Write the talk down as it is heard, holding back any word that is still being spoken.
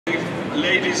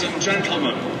Ladies and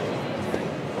gentlemen,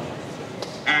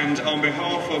 and on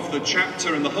behalf of the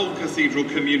chapter and the whole cathedral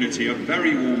community, a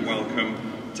very warm welcome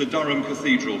to Durham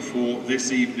Cathedral for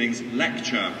this evening's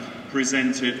lecture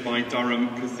presented by Durham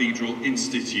Cathedral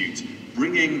Institute,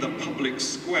 bringing the public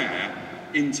square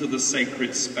into the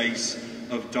sacred space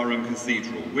of Durham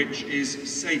Cathedral, which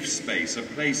is safe space, a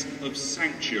place of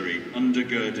sanctuary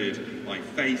undergirded by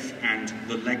faith and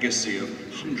the legacy of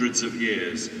hundreds of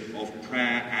years of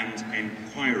prayer and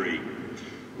enquiry.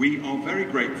 We are very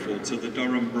grateful to the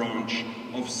Durham branch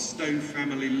of Stowe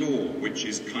Family Law, which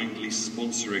is kindly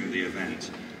sponsoring the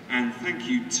event. And thank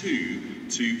you too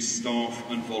to staff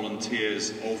and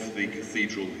volunteers of the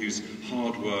cathedral whose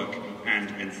hard work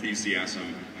and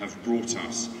enthusiasm have brought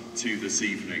us to this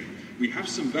evening. We have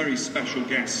some very special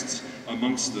guests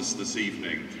amongst us this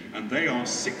evening, and they are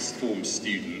sixth form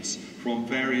students from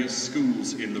various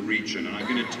schools in the region, and I'm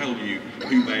going to tell you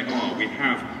who they are. We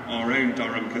have our own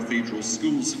Durham Cathedral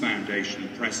Schools Foundation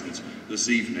present this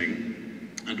evening,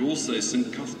 and also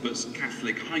St Cuthbert's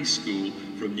Catholic High School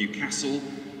from Newcastle,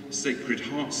 Sacred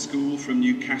Heart School from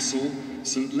Newcastle,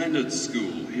 St Leonard's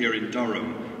School here in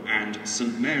Durham, and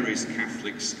St Mary's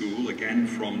Catholic School, again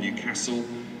from Newcastle,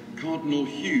 Cardinal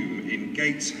Hume in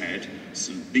Gateshead,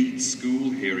 St Bede's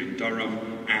School here in Durham,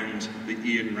 and the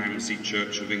Ian Ramsey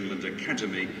Church of England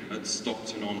Academy at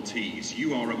Stockton-on-Tees.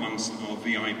 You are amongst our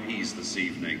VIPs this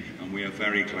evening, and we are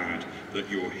very glad that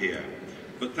you're here.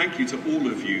 But thank you to all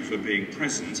of you for being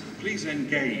present. Please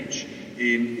engage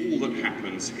in all that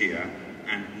happens here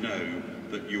and know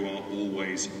that you are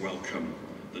always welcome.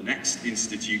 The next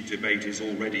Institute debate is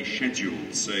already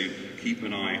scheduled, so keep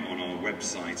an eye on our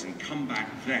website and come back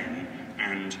then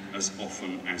and as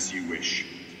often as you wish.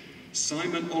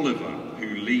 Simon Oliver,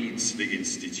 who leads the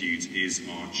Institute, is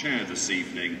our chair this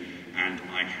evening, and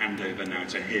I hand over now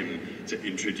to him to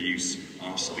introduce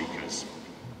our speakers.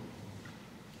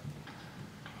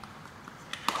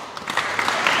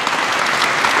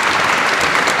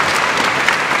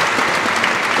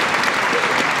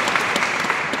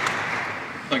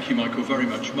 Thank you, Michael, very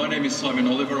much. My name is Simon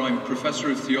Oliver. I'm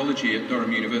Professor of Theology at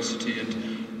Durham University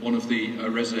and one of the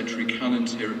residentiary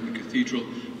canons here at the Cathedral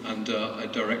and a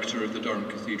director of the Durham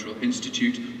Cathedral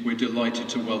Institute. We're delighted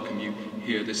to welcome you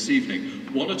here this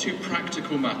evening. One or two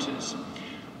practical matters.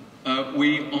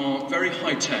 We are very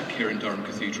high-tech here in Durham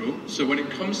Cathedral, so when it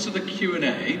comes to the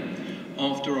Q&A,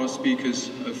 after our speakers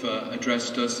have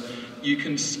addressed us, you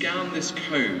can scan this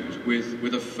code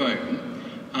with a phone,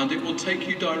 and it will take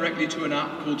you directly to an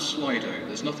app called Slido.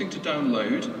 There's nothing to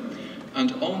download,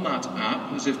 and on that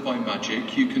app, as if by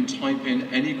magic, you can type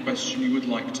in any question you would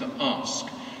like to ask.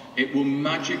 It will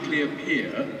magically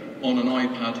appear on an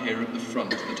iPad here at the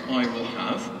front that I will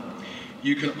have.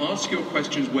 You can ask your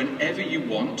questions whenever you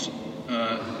want,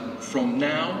 from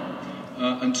now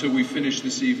until we finish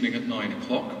this evening at 9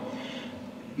 o'clock.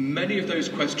 Many of those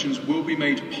questions will be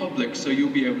made public, so you'll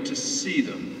be able to see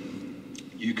them.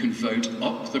 You can vote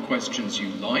up the questions you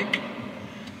like,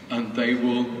 and they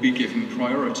will be given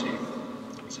priority.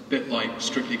 It's a bit like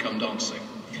Strictly Come Dancing.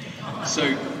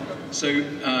 So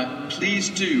please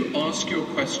do ask your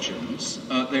questions.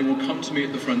 They will come to me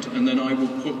at the front, and then I will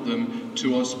put them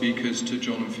to our speakers, to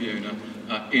John and Fiona,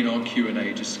 in our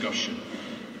Q&A discussion.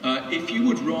 If you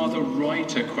would rather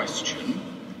write a question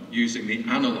using the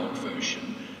analogue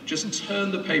version, just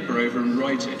turn the paper over and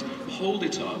write it, hold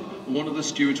it up, and one of the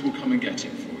stewards will come and get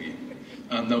it for you.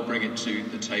 And they'll bring it to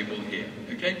the table here,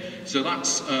 okay? So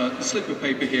that's the slip of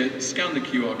paper here, scan the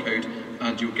QR code,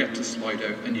 and you'll get to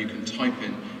Slido, and you can type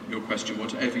in your question,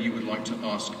 whatever you would like to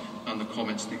ask, and the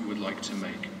comments that you would like to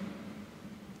make.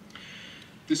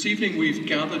 This evening we've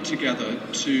gathered together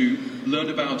to learn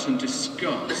about and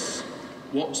discuss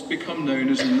what's become known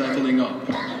as levelling up,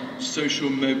 social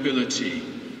mobility,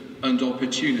 and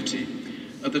opportunity.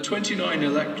 At the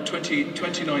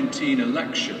 2019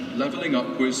 election, levelling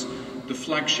up was the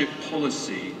flagship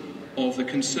policy of the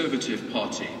Conservative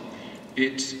Party.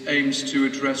 It aims to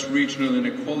address regional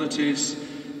inequalities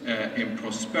in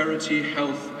prosperity,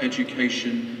 health,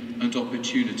 education and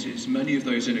opportunities. Many of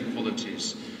those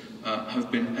inequalities have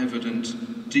been evident,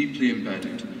 deeply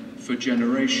embedded for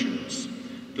generations.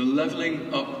 The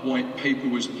Levelling Up White Paper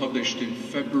was published in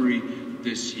February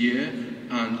this year,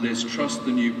 and Liz Truss, the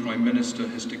new Prime Minister,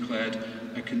 has declared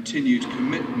a continued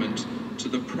commitment to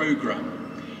the programme.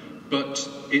 But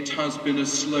it has been a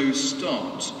slow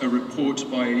start. A report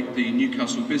by the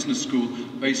Newcastle Business School,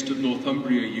 based at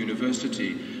Northumbria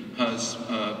University, has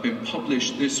been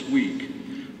published this week,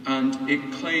 and it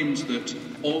claims that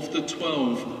of the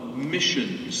 12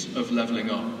 missions of Levelling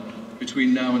Up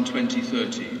between now and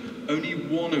 2030, only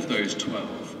one of those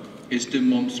 12 is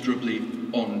demonstrably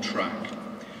on track.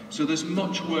 So there's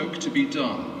much work to be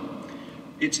done.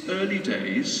 It's early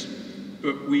days,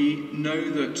 but we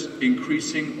know that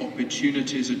increasing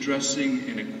opportunities, addressing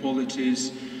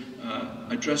inequalities,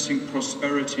 addressing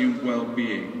prosperity and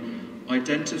well-being,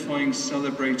 identifying,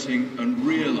 celebrating and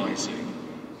realising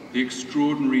the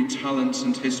extraordinary talents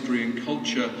and history and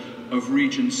culture of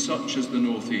regions such as the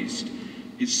North East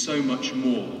is so much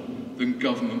more than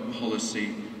government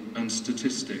policy and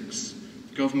statistics.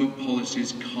 Government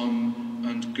policies come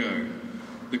and go.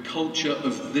 The culture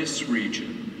of this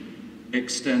region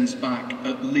extends back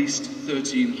at least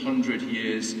 1,300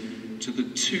 years to the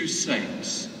two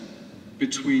saints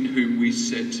between whom we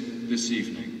sit this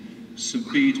evening.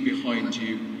 St Bede behind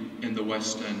you in the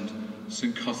West End,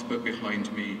 St Cuthbert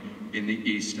behind me in the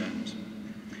East End.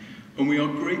 And we are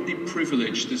greatly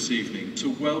privileged this evening to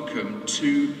welcome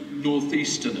two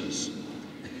Northeasterners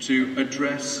to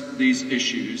address these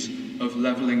issues of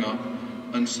levelling up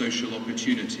and social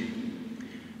opportunity.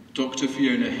 Dr.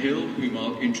 Fiona Hill, whom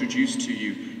I'll introduce to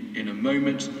you in a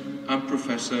moment, and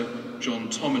Professor John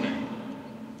Tomaney.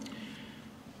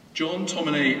 John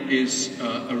Tomaney is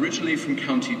originally from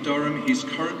County Durham. He's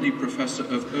currently Professor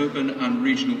of Urban and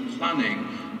Regional Planning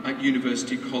at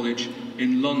University College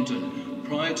in London.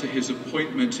 Prior to his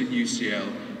appointment at UCL,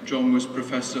 John was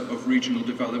Professor of Regional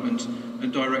Development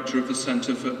and Director of the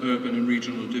Centre for Urban and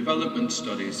Regional Development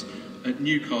Studies at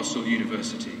Newcastle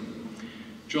University.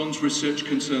 John's research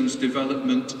concerns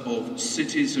development of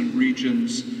cities and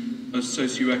regions as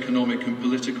socio-economic and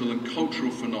political and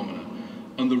cultural phenomena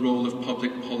and the role of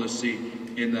public policy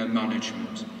in their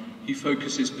management. He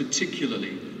focuses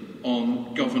particularly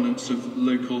on governance of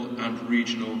local and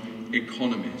regional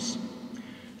economies.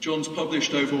 John's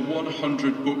published over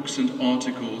 100 books and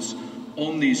articles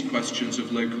on these questions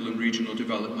of local and regional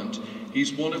development.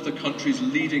 He's one of the country's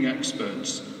leading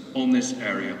experts on this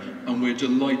area, and we're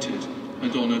delighted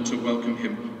and honoured to welcome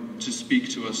him to speak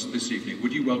to us this evening.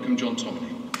 Would you welcome John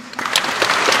Tomaney?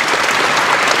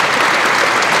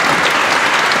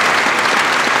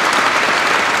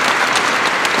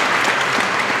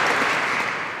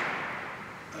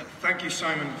 Thank you,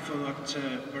 Simon, for that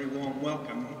very warm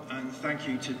welcome, and thank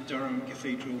you to Durham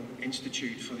Cathedral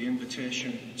Institute for the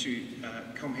invitation to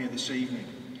come here this evening.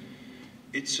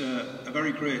 It's a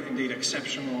very great, indeed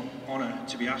exceptional honour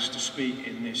to be asked to speak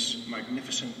in this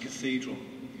magnificent cathedral,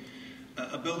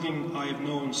 a building I have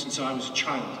known since I was a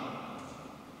child.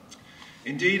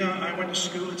 Indeed, I went to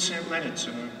school at St Leonard's,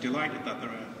 and I'm delighted that there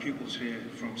are pupils here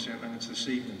from St Leonard's this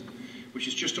evening, which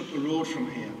is just up the road from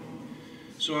here.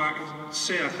 So I can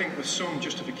say, I think with some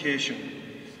justification,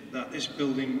 that this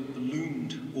building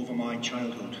loomed over my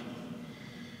childhood.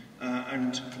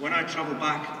 And when I travel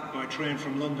back by train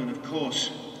from London, of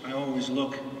course, I always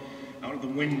look out of the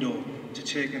window to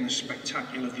take in the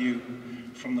spectacular view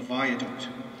from the viaduct.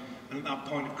 And at that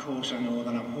point, of course, I know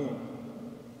that I'm home.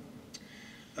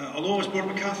 Although I was brought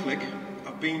up a Catholic,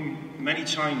 I've been many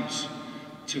times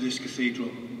to this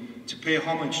cathedral to pay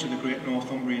homage to the great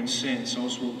Northumbrian saints,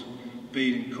 Oswald,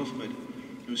 Bede and Cuthbert,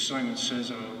 who, as Simon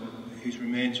says, whose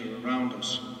remains are around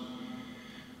us.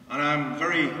 And I'm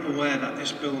very aware that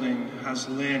this building has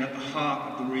lain at the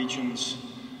heart of the region's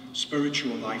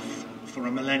spiritual life for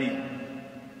a millennium.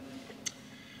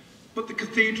 But the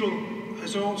cathedral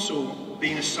has also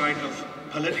been a site of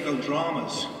political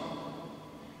dramas.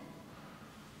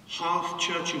 Half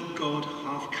Church of God,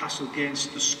 half Castle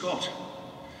against the Scot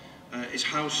is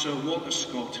how Sir Walter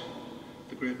Scott,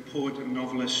 the great poet and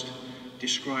novelist,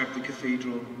 described the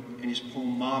cathedral in his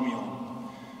poem Marmion.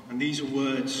 And these are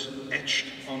words etched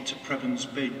onto Prebend's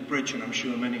Bridge, and I'm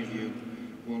sure many of you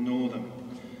will know them.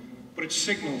 But it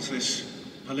signals this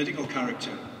political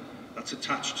character that's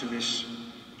attached to this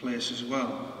place as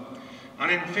well. And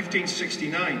in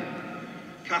 1569,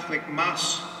 Catholic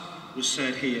Mass was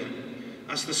said here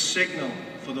as the signal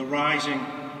for the rising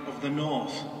of the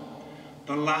North,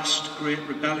 the last great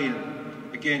rebellion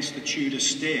against the Tudor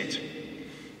state,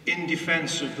 in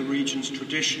defence of the region's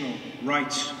traditional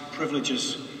rights,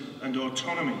 privileges and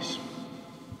autonomies.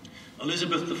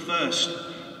 Elizabeth I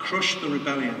crushed the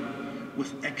rebellion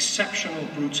with exceptional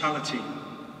brutality,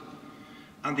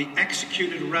 and the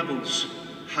executed rebels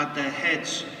had their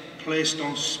heads placed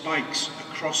on spikes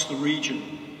across the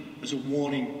region as a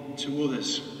warning to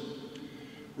others.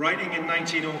 Writing in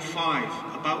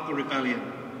 1905 about the rebellion,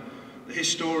 the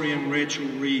historian Rachel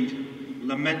Reed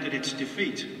lamented its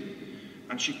defeat,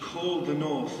 and she called the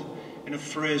North, in a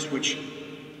phrase which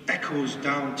echoes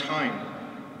down time,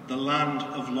 the land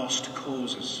of lost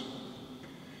causes.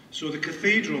 So the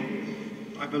cathedral,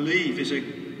 I believe, is a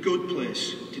good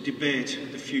place to debate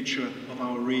the future of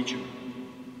our region.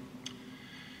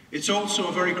 It's also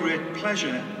a very great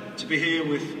pleasure to be here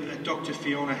with Dr.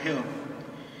 Fiona Hill.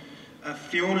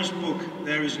 Fiona's book,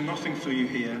 There Is Nothing for You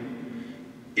Here,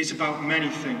 is about many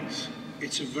things.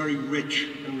 It's a very rich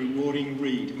and rewarding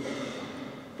read.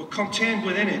 But contained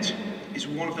within it is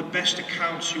one of the best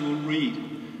accounts you will read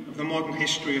of the modern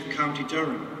history of County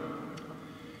Durham.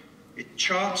 It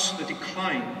charts the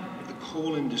decline of the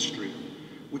coal industry,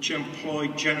 which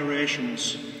employed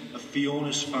generations of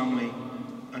Fiona's family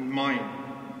and mine.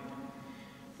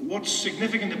 What's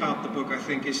significant about the book, I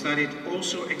think, is that it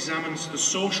also examines the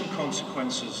social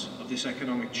consequences of this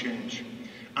economic change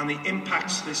and the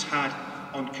impacts this had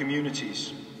on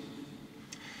communities.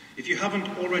 If you haven't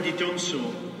already done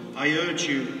so, I urge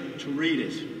you to read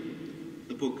it,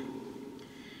 the book.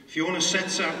 Fiona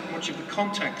sets out much of the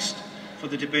context for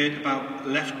the debate about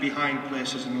left behind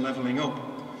places and levelling up,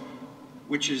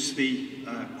 which is the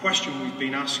question we've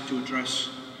been asked to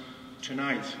address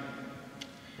tonight.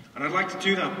 And I'd like to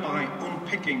do that by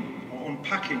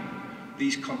unpacking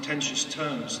these contentious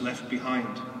terms, left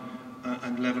behind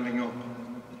and levelling up.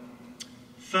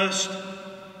 First,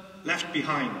 left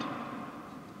behind.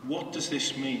 What does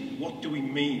this mean? What do we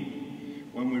mean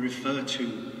when we refer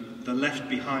to the left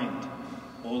behind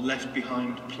or left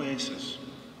behind places?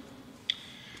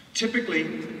 Typically,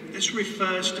 this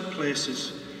refers to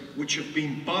places which have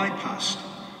been bypassed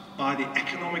by the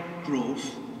economic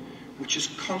growth which is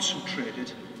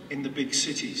concentrated in the big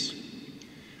cities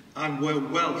and where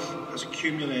wealth has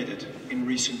accumulated in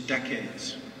recent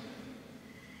decades.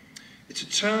 It's a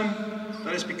term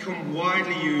that has become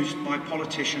widely used by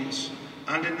politicians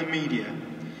and in the media,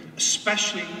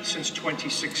 especially since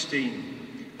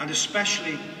 2016, and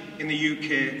especially in the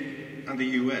UK and the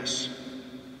US.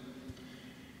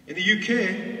 In the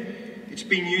UK, it's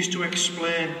been used to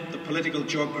explain the political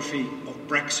geography of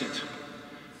Brexit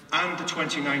and the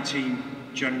 2019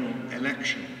 general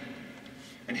election.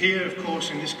 And here, of course,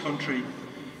 in this country,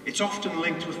 it's often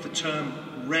linked with the term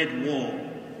red wall,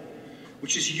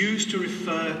 which is used to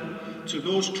refer to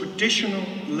those traditional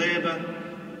Labour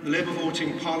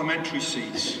voting parliamentary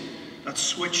seats that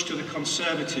switched to the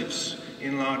Conservatives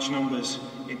in large numbers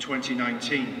in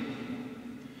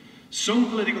 2019. Some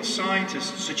political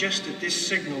scientists suggested this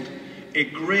signalled a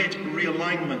great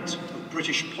realignment of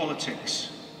British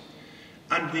politics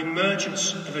and the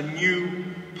emergence of a new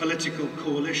political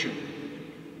coalition.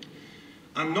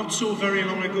 And not so very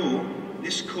long ago,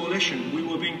 this coalition, we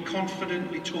were being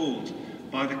confidently told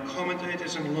by the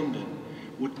commentators in London,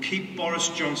 would keep Boris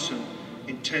Johnson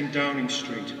in 10 Downing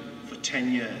Street for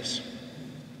 10 years.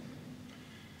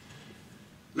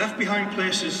 Left behind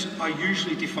places are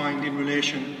usually defined in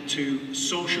relation to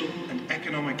social and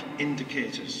economic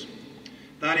indicators.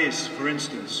 That is, for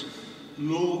instance,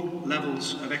 low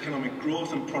levels of economic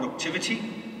growth and productivity,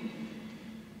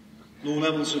 low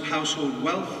levels of household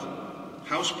wealth,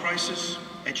 house prices,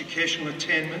 educational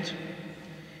attainment,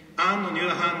 and on the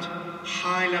other hand,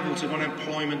 high levels of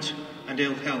unemployment and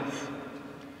ill health.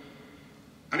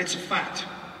 And it's a fact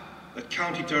that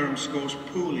County Durham scores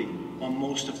poorly on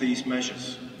most of these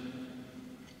measures.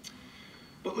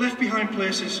 But left behind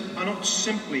places are not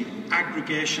simply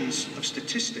aggregations of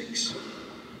statistics,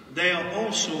 they are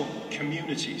also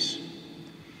communities.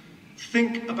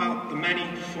 Think about the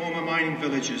many former mining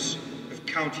villages of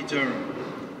County Durham.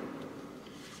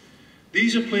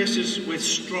 These are places with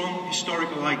strong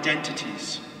historical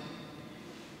identities.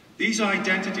 These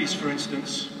identities, for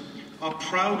instance, are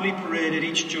proudly paraded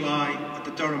each July at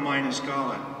the Durham Miners'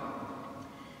 Gala.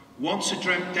 Once a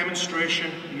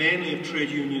demonstration mainly of trade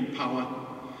union power,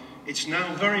 it's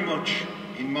now very much,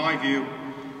 in my view,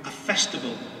 a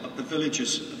festival of the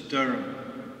villages of Durham.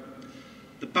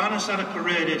 The banners that are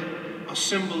paraded are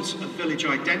symbols of village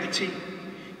identity.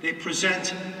 They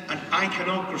present an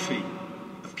iconography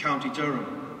of County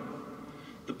Durham.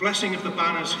 The blessing of the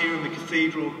banners here in the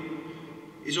cathedral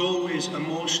is always a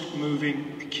most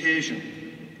moving occasion,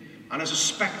 and as a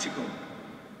spectacle,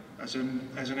 as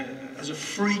a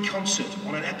free concert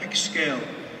on an epic scale,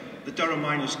 the Durham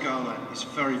Miners' Gala is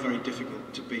very, very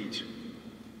difficult to beat.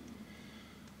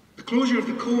 The closure of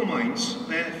the coal mines,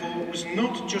 therefore, was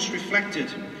not just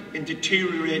reflected in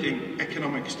deteriorating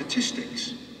economic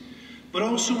statistics, but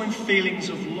also in feelings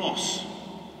of loss.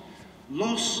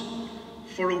 Loss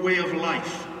for a way of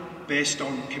life based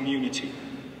on community.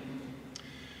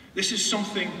 This is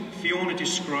something Fiona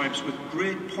describes with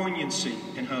great poignancy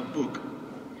in her book.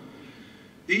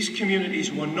 These communities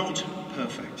were not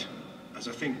perfect, as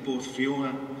I think both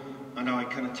Fiona and I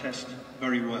can attest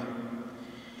very well.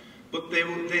 But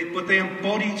they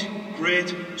embodied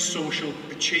great social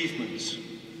achievements.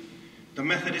 The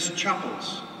Methodist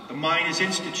chapels, the miners'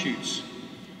 institutes,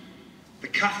 the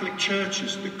Catholic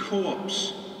churches, the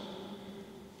co-ops,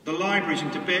 the libraries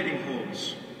and debating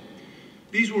halls.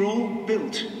 These were all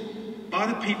built by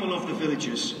the people of the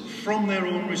villages from their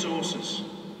own resources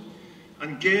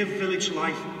and gave village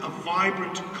life a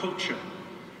vibrant culture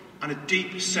and a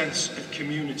deep sense of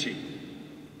community.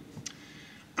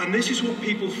 And this is what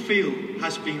people feel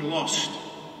has been lost.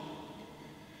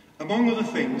 Among other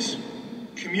things,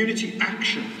 community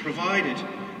action provided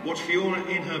what Fiona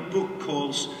in her book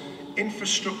calls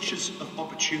infrastructures of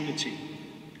opportunity.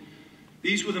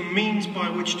 These were the means by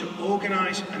which to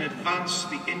organise and advance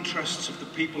the interests of the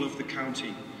people of the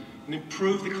county and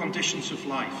improve the conditions of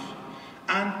life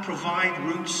and provide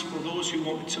routes for those who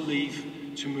wanted to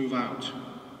leave to move out.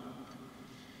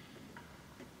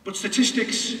 But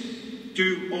statistics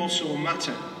do also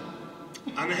matter,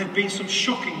 and there have been some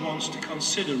shocking ones to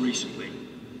consider recently.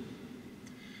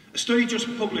 A study just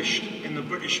published in the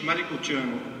British Medical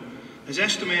Journal has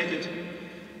estimated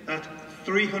that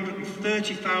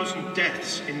 330,000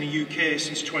 deaths in the UK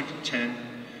since 2010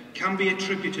 can be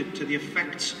attributed to the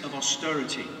effects of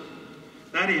austerity.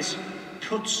 That is,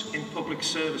 cuts in public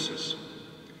services.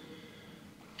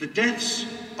 The deaths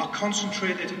are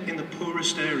concentrated in the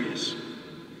poorest areas,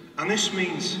 and this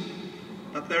means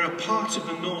that there are parts of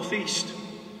the northeast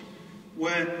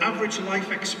where average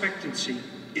life expectancy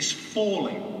is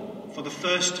falling for the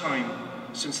first time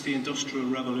since the Industrial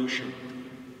Revolution.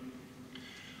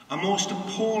 A most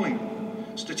appalling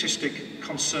statistic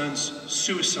concerns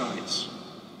suicides.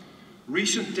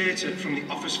 Recent data from the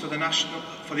Office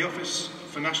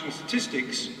for National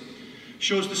Statistics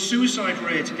shows the suicide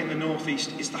rate in the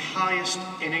northeast is the highest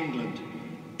in England,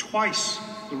 twice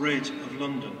the rate of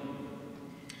London.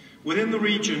 Within the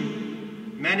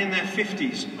region, men in their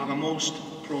 50s are the most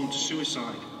prone to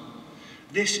suicide.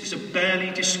 This is a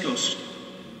barely discussed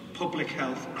public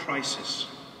health crisis.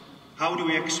 How do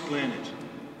we explain it?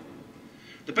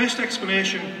 The best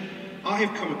explanation I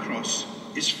have come across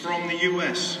is from the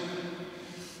US,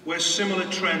 where similar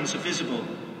trends are visible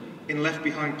in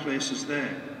left-behind places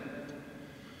there.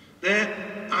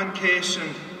 There, Anne Case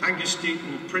and Angus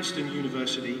Deaton of Princeton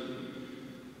University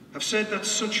have said that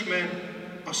such men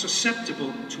are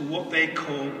susceptible to what they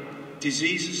call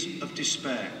diseases of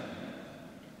despair.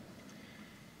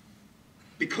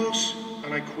 Because,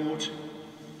 and I quote,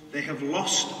 they have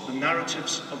lost the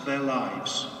narratives of their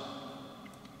lives.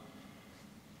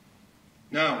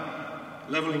 Now,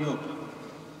 levelling up.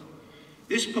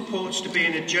 This purports to be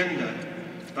an agenda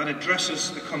that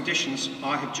addresses the conditions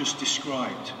I have just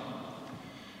described.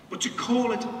 But to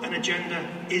call it an agenda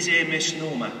is a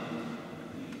misnomer.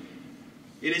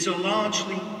 It is a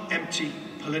largely empty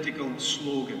political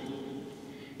slogan.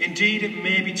 Indeed, it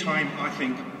may be time, I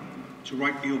think, to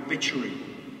write the obituary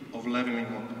of levelling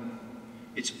up.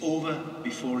 It's over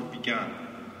before it began.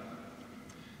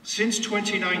 Since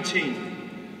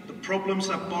 2019, the problems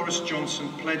that Boris Johnson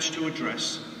pledged to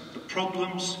address, the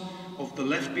problems of the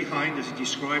left behind, as he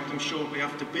described them shortly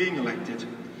after being elected,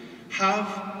 have,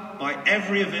 by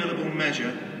every available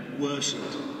measure,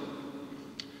 worsened.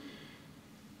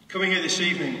 Coming here this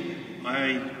evening,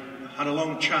 I had a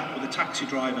long chat with a taxi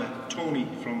driver, Tony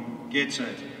from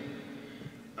Gateshead,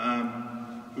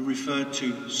 who referred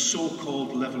to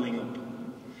so-called levelling up.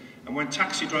 And when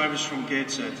taxi drivers from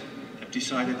Gateshead have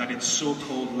decided that it's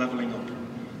so-called levelling up,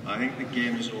 I think the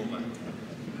game is over.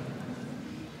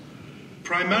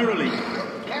 Primarily,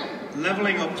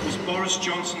 levelling up was Boris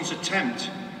Johnson's attempt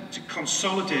to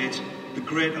consolidate the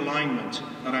Great Alignment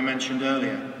that I mentioned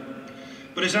earlier.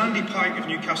 But as Andy Pike of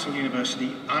Newcastle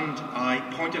University and I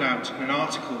pointed out in an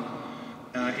article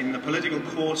in the Political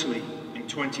Quarterly in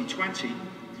 2020,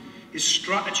 his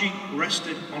strategy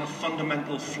rested on a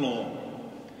fundamental flaw.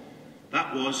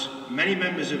 That was, many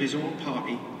members of his own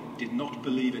party did not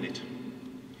believe in it.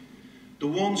 The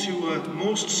ones who were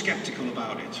most sceptical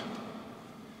about it,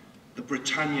 the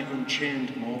Britannia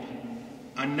Unchained mob,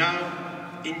 are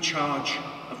now in charge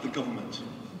of the government,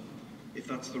 if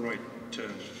that's the right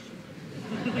term.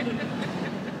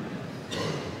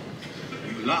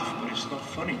 You laugh, but it's not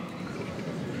funny.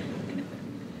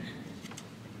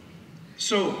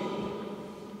 So,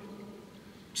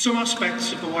 some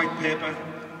aspects of the white paper,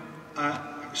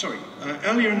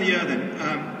 earlier in the year then,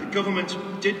 the government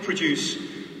did produce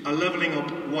a levelling up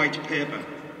white paper.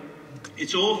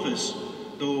 Its authors,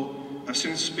 though, have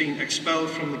since been expelled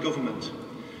from the government,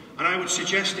 and I would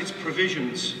suggest its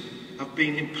provisions have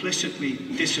been implicitly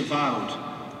disavowed.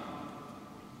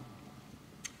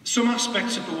 Some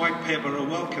aspects of the white paper are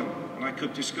welcome, and I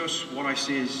could discuss what I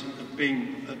see as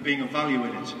being of value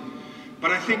in it.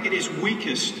 But I think it is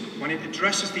weakest when it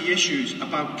addresses the issues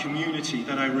about community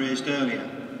that I raised earlier,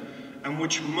 and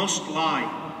which must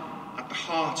lie at the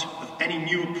heart of any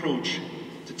new approach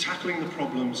to tackling the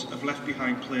problems of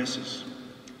left-behind places.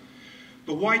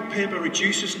 The White Paper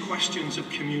reduces questions of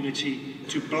community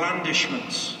to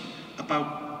blandishments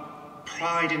about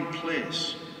pride in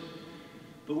place.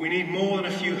 But we need more than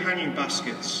a few hanging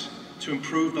baskets to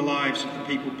improve the lives of the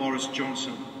people Boris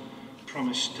Johnson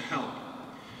promised to help.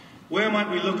 Where might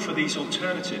we look for these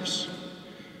alternatives?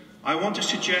 I want to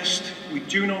suggest we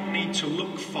do not need to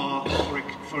look far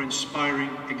for inspiring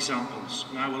examples,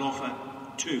 and I will offer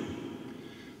two.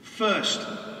 First,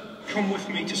 come with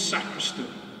me to Sacriston,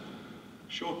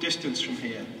 a short distance from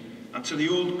here, and to the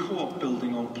old co-op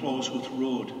building on Plawsworth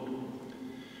Road.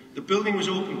 The building was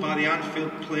opened by the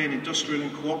Anfield Plain Industrial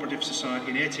and Cooperative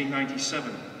Society in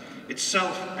 1897,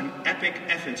 itself an epic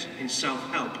effort in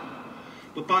self-help.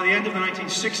 But by the end of the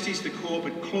 1960s, the co-op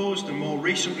had closed, and more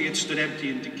recently it stood empty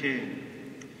and decaying.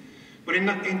 But in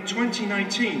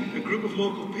 2019, a group of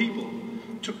local people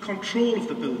took control of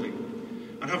the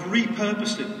building and have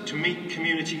repurposed it to meet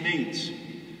community needs.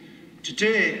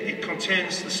 Today, it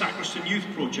contains the Sacriston Youth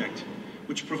Project,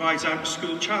 which provides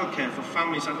out-of-school childcare for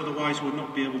families that otherwise would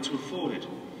not be able to afford it.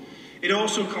 It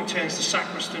also contains the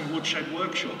Sacriston Woodshed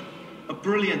Workshop, a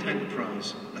brilliant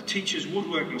enterprise that teaches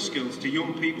woodworking skills to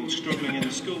young people struggling in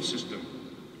the school system.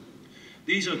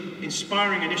 These are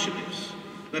inspiring initiatives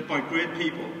led by great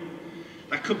people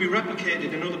that could be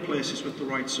replicated in other places with the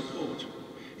right support.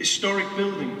 Historic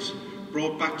buildings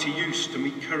brought back to use to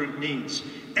meet current needs,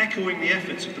 echoing the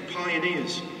efforts of the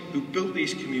pioneers who built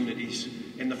these communities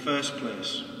in the first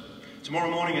place.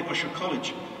 Tomorrow morning at Usher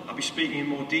College, I'll be speaking in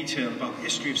more detail about the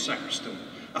history of Sacriston,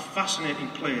 a fascinating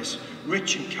place,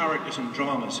 rich in characters and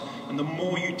dramas, and the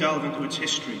more you delve into its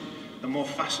history, the more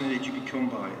fascinated you become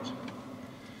by it.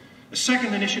 A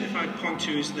second initiative I'd point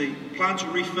to is the plan to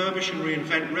refurbish and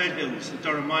reinvent Red Hills, the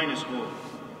Durham Miners' Hall.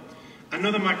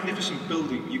 Another magnificent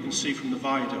building you can see from the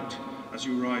viaduct as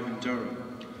you arrive in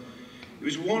Durham. It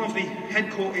was once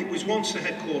the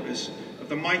headquarters of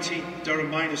the mighty Durham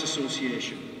Miners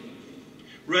Association.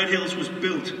 Red Hills was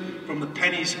built from the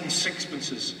pennies and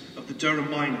sixpences of the Durham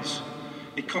miners.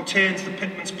 It contains the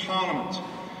Pitmen's Parliament,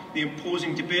 the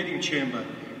imposing debating chamber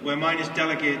where miners'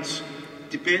 delegates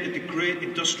debated the great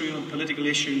industrial and political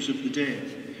issues of the day,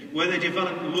 where they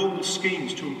developed local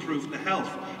schemes to improve the health,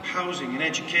 housing and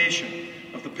education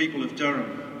of the people of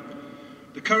Durham.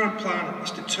 The current plan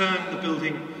is to turn the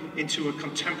building into a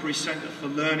contemporary centre for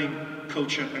learning,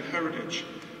 culture and heritage,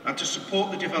 and to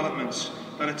support the developments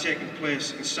that are taking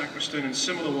place in Sacriston and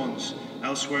similar ones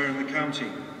elsewhere in the county.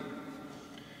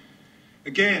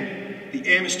 Again, the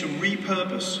aim is to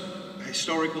repurpose a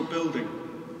historical building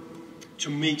to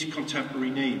meet contemporary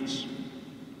needs.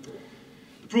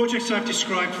 The projects I've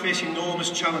described face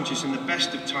enormous challenges in the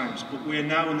best of times, but we are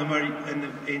now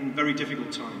in very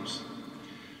difficult times.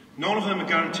 None of them are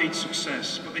guaranteed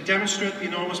success, but they demonstrate the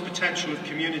enormous potential of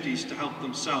communities to help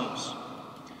themselves.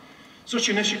 Such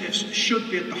initiatives should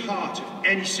be at the heart of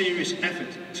any serious effort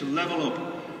to level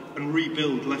up and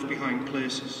rebuild left-behind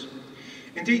places.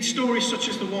 Indeed, stories such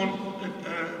as the one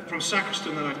from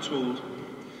Sacriston that I've told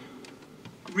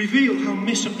reveal how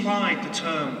misapplied the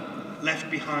term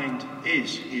left behind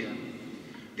is here.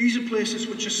 These are places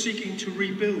which are seeking to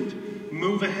rebuild,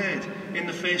 move ahead in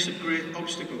the face of great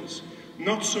obstacles,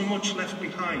 not so much left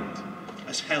behind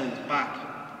as held back.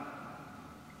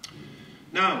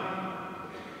 Now,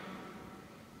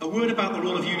 a word about the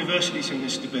role of universities in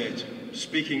this debate,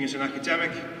 speaking as an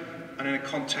academic and in a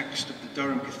context of the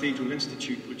Durham Cathedral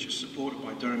Institute, which is supported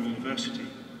by Durham University.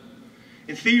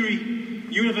 In theory,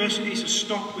 universities are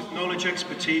stocked with knowledge,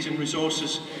 expertise and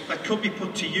resources that could be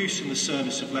put to use in the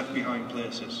service of left-behind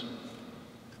places.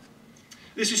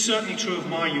 This is certainly true of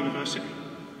my university,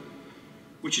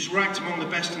 which is ranked among the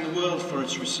best in the world for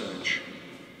its research.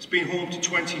 It's been home to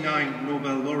 29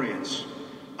 Nobel laureates.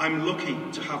 I'm lucky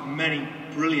to have many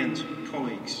brilliant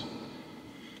colleagues.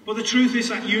 But the truth is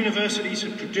that universities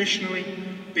have traditionally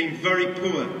been very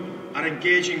poor at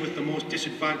engaging with the most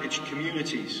disadvantaged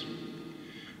communities.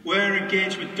 Where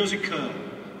engagement does occur,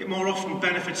 it more often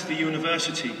benefits the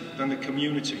university than the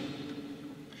community.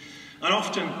 And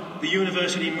often, the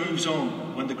university moves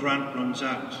on when the grant runs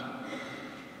out,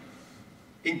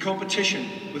 in competition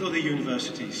with other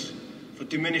universities for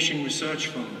diminishing research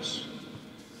funds.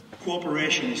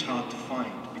 Cooperation is hard to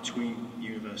find between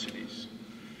universities.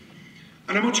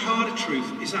 And a much harder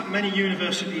truth is that many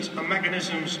universities are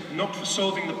mechanisms not for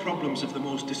solving the problems of the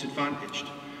most disadvantaged,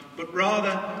 but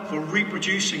rather for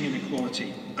reproducing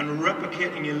inequality and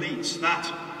replicating elites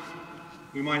that,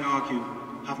 we might argue,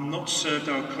 have not served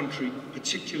our country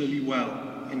particularly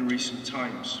well in recent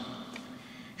times.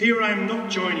 Here I am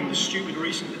not joining the stupid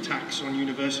recent attacks on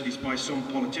universities by some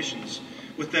politicians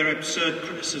with their absurd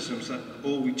criticisms that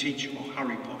all we teach are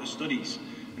Harry Potter studies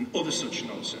and other such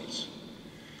nonsense.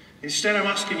 Instead, I'm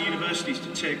asking universities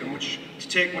to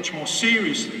take much more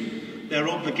seriously their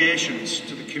obligations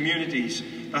to the communities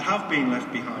that have been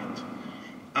left behind.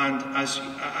 And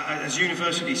as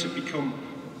universities have become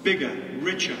bigger,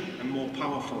 richer and more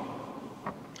powerful.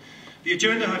 The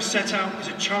agenda I've set out is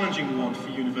a challenging one for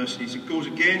universities. It goes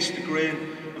against the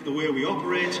grain of the way we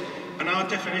operate and our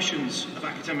definitions of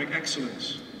academic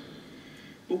excellence.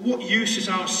 But what use is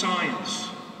our science?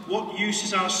 What use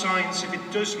is our science if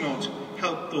it does not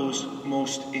help those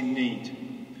most in need?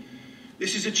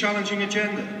 This is a challenging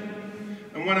agenda,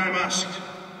 and when I'm asked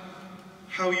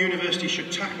how universities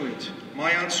should tackle it, my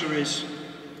answer is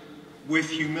with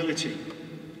humility.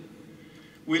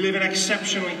 We live in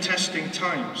exceptionally testing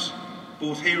times,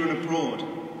 both here and abroad.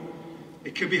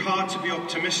 It can be hard to be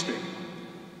optimistic,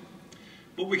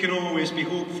 but we can always be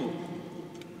hopeful.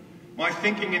 My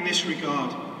thinking in this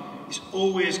regard is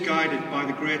always guided by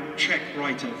the great Czech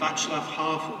writer Václav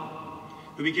Havel,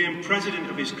 who became president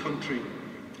of his country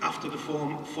after the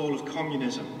fall of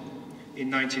communism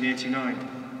in 1989.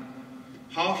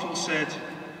 Havel said,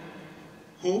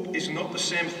 "Hope is not the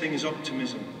same thing as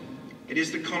optimism. It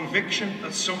is the conviction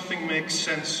that something makes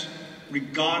sense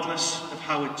regardless of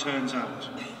how it turns out."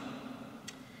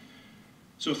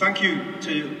 So thank you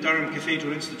to Durham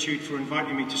Cathedral Institute for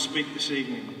inviting me to speak this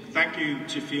evening. Thank you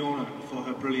to Fiona for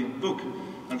her brilliant book,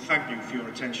 and thank you for your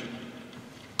attention.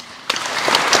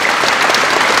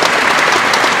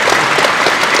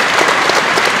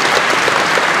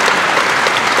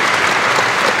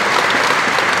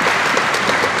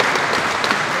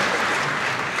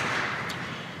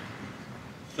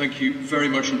 Thank you very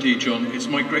much indeed, John. It's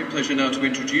my great pleasure now to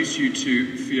introduce you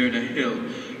to Fiona Hill.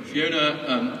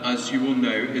 Fiona, as you all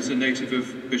know, is a native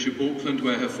of Bishop Auckland,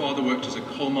 where her father worked as a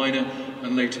coal miner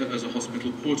and later as a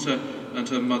hospital porter, and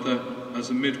her mother as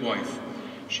a midwife.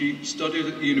 She studied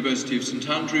at the University of St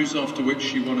Andrews, after which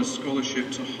she won a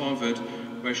scholarship to Harvard,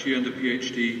 where she earned a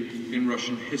PhD in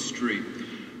Russian history.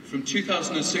 From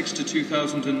 2006 to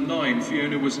 2009,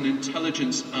 Fiona was an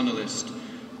intelligence analyst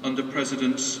under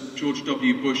Presidents George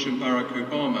W. Bush and Barack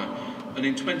Obama, and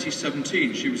in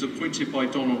 2017 she was appointed by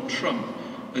Donald Trump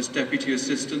as Deputy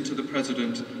Assistant to the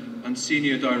President and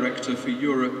Senior Director for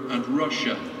Europe and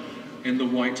Russia in the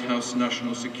White House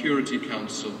National Security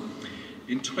Council.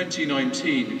 In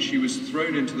 2019, she was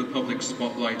thrown into the public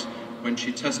spotlight when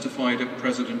she testified at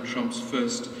President Trump's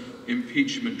first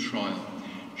impeachment trial.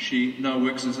 She now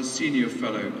works as a Senior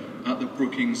Fellow at the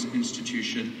Brookings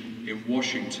Institution in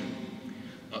Washington.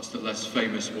 That's the less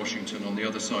famous Washington on the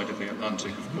other side of the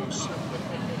Atlantic, of course.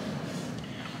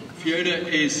 Fiona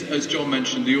is, as John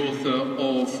mentioned, the author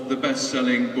of the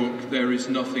best-selling book, There Is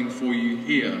Nothing For You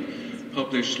Here,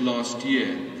 published last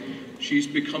year. She's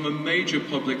become a major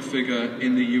public figure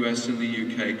in the US and the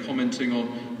UK, commenting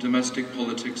on domestic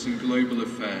politics and global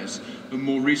affairs, and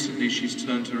more recently she's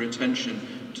turned her attention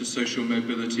to social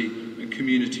mobility and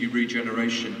community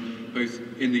regeneration, both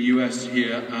in the US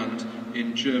here and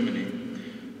in Germany.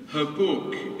 Her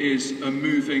book is a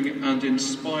moving and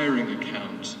inspiring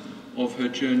account of her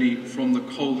journey from the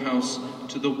coal house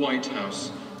to the White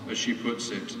House, as she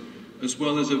puts it, as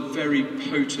well as a very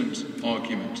potent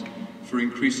argument for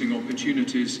increasing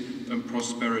opportunities and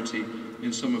prosperity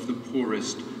in some of the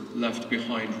poorest left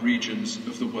behind regions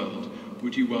of the world.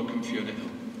 Would you welcome Fiona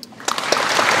Hill?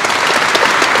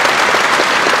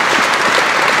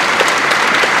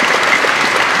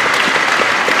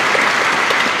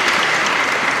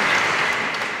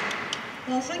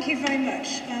 Well, thank you very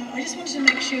much. I just wanted to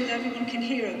make sure that everyone can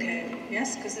hear okay.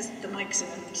 Yes, because the mic's in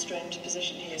a strange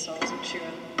position here, so I wasn't sure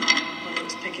whether it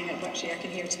was picking up. Actually, I can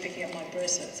hear it's picking up my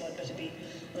bracelet, so I'd better be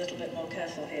a little bit more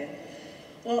careful here.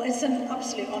 Well, it's an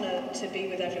absolute honour to be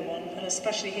with everyone, and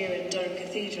especially here in Durham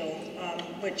Cathedral,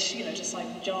 which, you know, just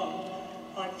like John,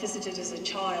 I've visited as a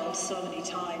child so many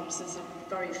times. It's a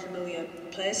very familiar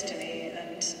place to me,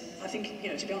 and I think, you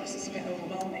know, to be honest, it's a bit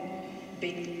overwhelming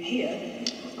being here.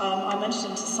 I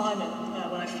mentioned to Simon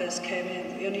when I first came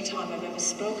in, the only time I've ever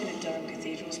spoken in Durham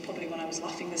Cathedral was probably when I was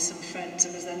laughing with some friends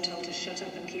and was then told to shut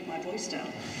up and keep my voice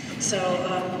down. So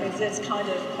it's kind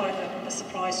of quite a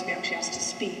surprise to be actually asked to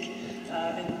speak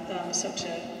in such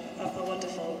a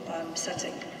wonderful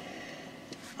setting.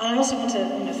 And I also want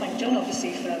to thank John,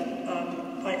 obviously, for,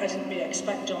 I didn't really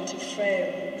expect John to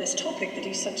frame this topic that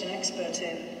he's such an expert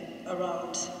in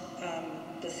around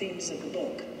the themes of the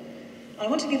book. I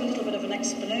want to give a little bit of an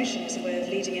explanation as a way of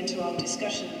leading into our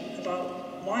discussion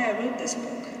about why I wrote this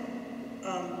book,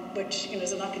 which, you know,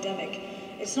 as an academic,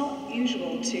 it's not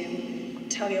usual to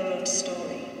tell your own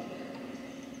story.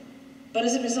 But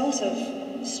as a result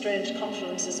of strange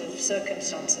confluences of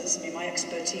circumstances, I mean, my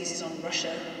expertise is on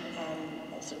Russia,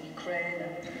 also Ukraine,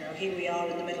 and here we are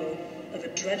in the middle of a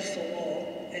dreadful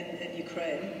war in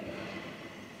Ukraine.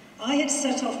 I had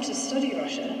set off to study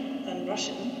Russia and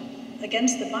Russian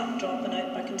against the backdrop, and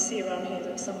I can see around here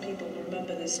that some people will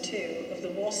remember this too, of the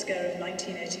war scare of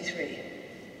 1983.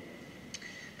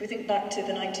 If we think back to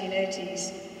the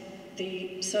 1980s,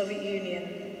 the Soviet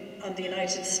Union and the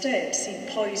United States seemed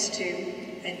poised to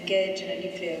engage in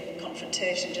a nuclear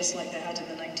confrontation just like they had in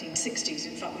the 1960s.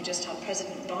 In fact, we just had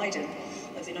President Biden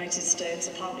of the United States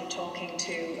apparently talking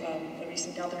to a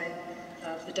recent gathering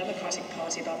of the Democratic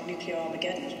Party about nuclear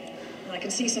Armageddon. And I can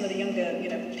see some of the younger,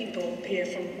 people here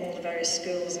from all the various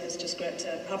schools, and it's just great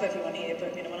to have everyone here.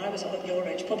 But, when I was at your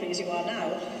age, probably as you are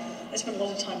now, I spent a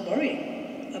lot of time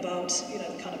worrying about,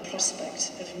 the kind of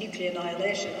prospect of nuclear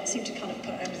annihilation. That seemed to kind of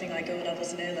put everything like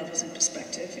O-levels and A-levels in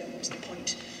perspective. What was the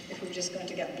point if we were just going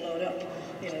to get blown up,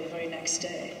 the very next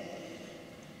day?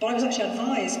 But I was actually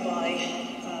advised by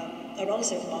a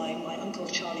relative of mine, my uncle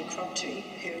Charlie Crabtree,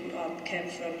 who came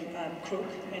from Crook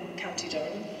in County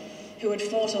Durham, who had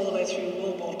fought all the way through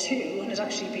World War II and had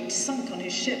actually been sunk on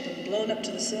his ship and blown up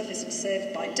to the surface and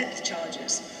saved by depth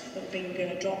charges that were being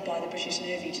dropped by the British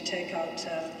Navy to take out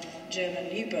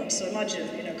German U-boats. So imagine,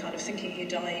 kind of thinking you're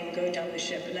dying, going down the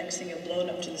ship, the next thing you're blown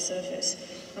up to the surface.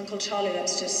 Uncle Charlie,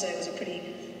 let's just say, was a pretty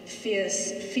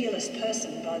fierce, fearless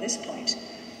person by this point.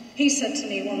 He said to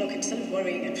me, well, look, instead of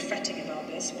worrying and fretting about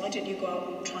this, why don't you go out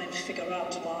and try and figure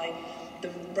out why the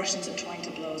Russians are trying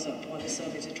to blow us up, why the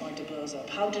Soviets are trying to blow us up?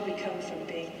 How did we come from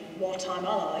being wartime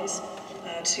allies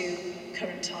to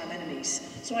current time enemies?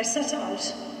 So I set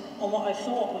out on what I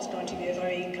thought was going to be a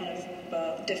very kind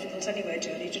of difficult anyway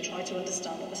journey to try to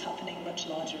understand what was happening in much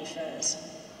larger affairs.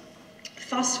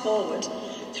 Fast forward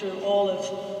through all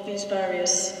of these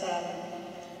various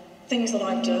things that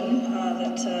I've done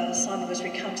that Simon was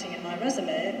recounting in my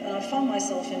resume, and I found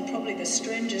myself in probably the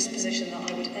strangest position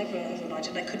that I would ever have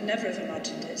imagined. I could never have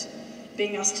imagined it,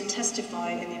 being asked to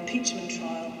testify in the impeachment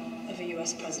trial of a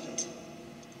US president.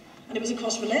 And it was, of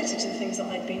course, related to the things that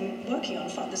I'd been working on. In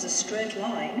fact, there's a straight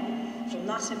line from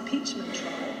that impeachment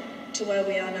trial to where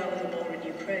we are now with the war in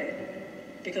Ukraine,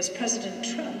 because President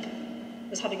Trump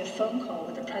was having a phone call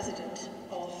with the president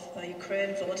of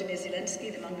Ukraine, Volodymyr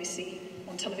Zelensky, the man we see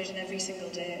on television every single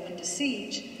day under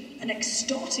siege, and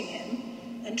extorting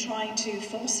him and trying to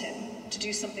force him to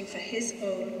do something for his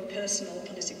own personal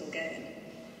political gain.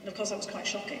 And of course that was quite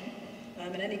shocking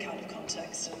in any kind of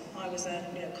context. And I was then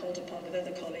called upon with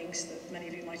other colleagues that many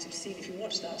of you might have seen if you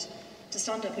watched that, to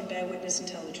stand up and bear witness and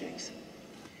tell the truth.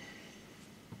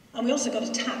 And we also got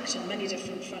attacked on many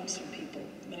different fronts from people,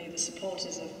 many of the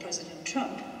supporters of President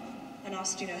Trump, and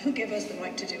asked, who gave us the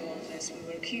right to do all of this? We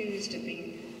were accused of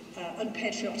being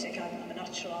unpatriotic and a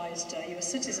naturalised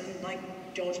US citizen, like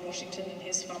George Washington and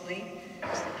his family.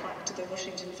 There's the plaque to the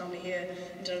Washington family here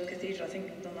in Durham Cathedral, I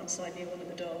think on that side near one of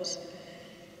the doors.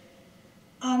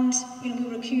 And we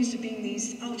were accused of being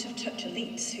these out-of-touch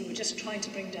elites who were just trying to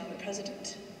bring down the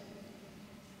president.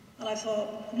 And I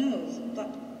thought,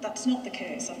 no, that's not the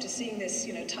case. After seeing this,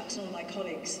 attacks on all my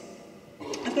colleagues,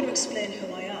 I've got to explain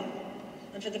who I am.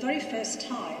 And for the very first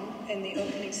time in the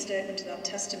opening statement of that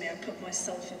testimony, I put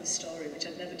myself in the story, which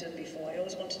I'd never done before. I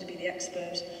always wanted to be the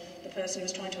expert, the person who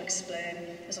was trying to explain,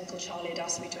 as Uncle Charlie had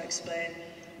asked me to explain,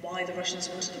 why the Russians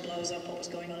wanted to blow us up, what was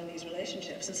going on in these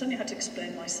relationships. And suddenly I had to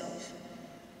explain myself.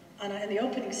 And in the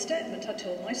opening statement, I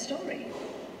told my story.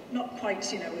 Not quite,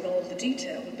 with all the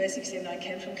detail, but basically saying I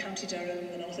came from County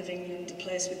Durham, the north of England, a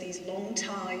place with these long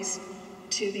ties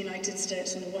to the United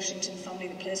States and the Washington family,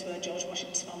 the place where George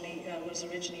Washington's family was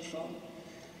originally from.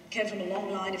 Came from a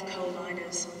long line of coal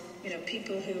miners,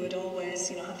 people who had always,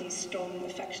 had these strong,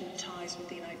 affectionate ties with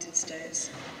the United States.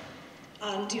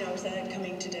 And, I was there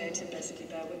coming today to basically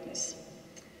bear witness.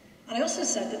 And I also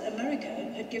said that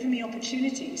America had given me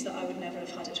opportunities that I would never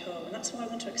have had at home. And that's why I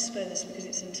want to explain this, because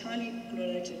it's entirely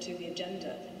related to the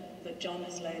agenda that John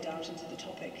has laid out into the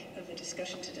topic of the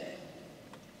discussion today.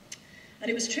 And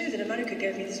it was true that America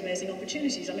gave me these amazing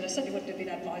opportunities. I mean, I certainly wouldn't have been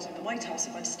advising the White House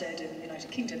if I'd stayed in the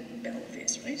United Kingdom, a bit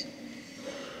obvious, right?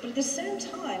 But at the same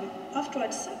time, after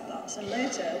I'd said that, and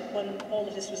later, when all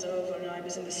of this was over and I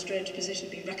was in this strange position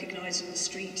of being recognised in the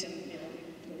street and,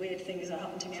 the weird things that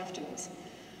happened to me afterwards,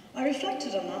 I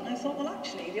reflected on that and I thought, well,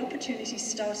 actually, the opportunity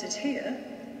started here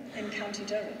in County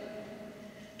Durham.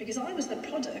 Because I was the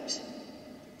product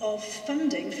of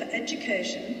funding for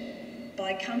education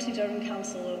by County Durham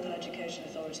Council Local Education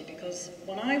Authority, because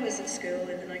when I was at school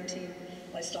in the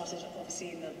I started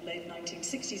obviously in the late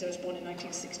 1960s. I was born in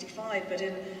 1965, but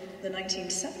in the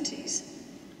 1970s,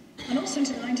 and also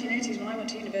into the 1980s when I went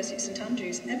to University of St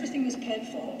Andrews, everything was paid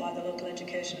for by the local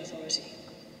education authority.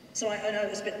 So I know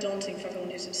it's a bit daunting for everyone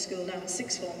who's at school now in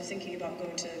sixth form thinking about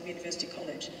going to university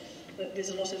college. But there's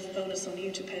a lot of onus on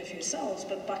you to pay for yourselves,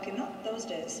 but back in those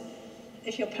days,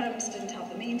 if your parents didn't have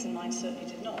the means, and mine certainly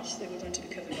did not, they were going to be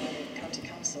covered by the county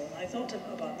council. And I thought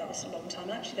about that for a long time,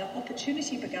 and actually that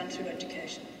opportunity began through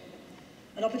education.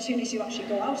 An opportunity to actually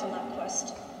go out on that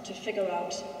quest to figure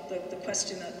out the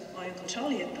question that my Uncle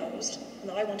Charlie had posed, and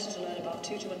that I wanted to learn about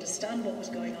too, to understand what was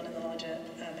going on in the larger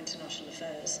international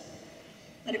affairs.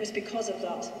 And it was because of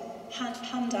that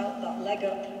handout, that leg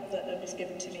up that was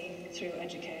given to me through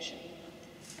education.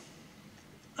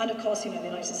 And of course, you know, in the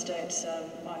United States,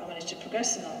 I managed to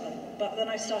progress in that level. But then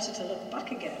I started to look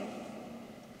back again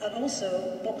at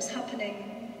also what was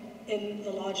happening in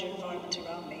the larger environment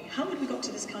around me. How had we got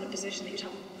to this kind of position that you'd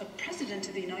have a president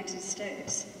of the United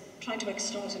States trying to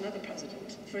extort another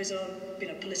president for his own, you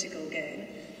know, political gain?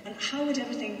 And how had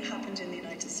everything happened in the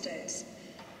United States?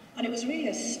 And it was really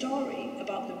a story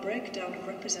about the breakdown of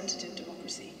representative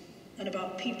democracy and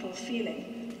about people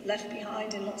feeling left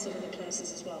behind in lots of other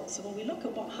places as well. So when we look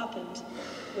at what happened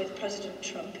with President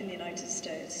Trump in the United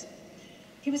States,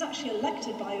 he was actually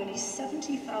elected by only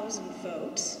 70,000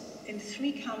 votes in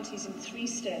 3 counties in 3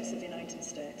 states of the United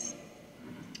States.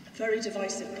 A very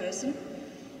divisive person,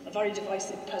 a very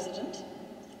divisive president,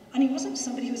 and he wasn't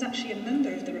somebody who was actually a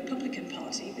member of the Republican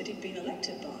Party that he'd been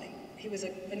elected by. He was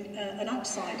an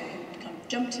outsider who kind of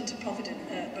jumped into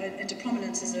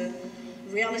prominence as a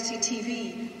reality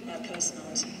TV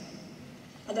personality.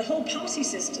 And the whole party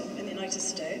system in the United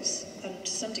States, and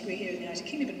to some degree here in the United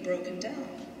Kingdom, had broken down.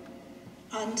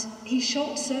 And he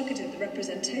short-circuited the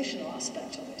representational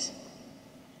aspect of it.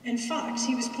 In fact,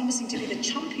 he was promising to be the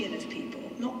champion of people,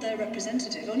 not their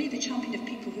representative, only the champion of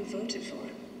people who voted for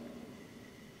him.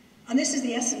 And this is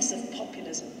the essence of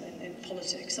populism in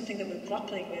politics, something that we're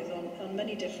grappling with on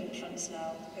many different fronts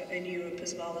now in Europe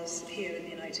as well as here in the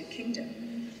United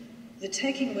Kingdom. The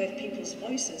taking away of people's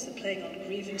voices, the playing on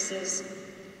grievances,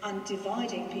 and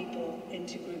dividing people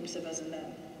into groups of us and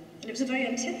them. And it was a very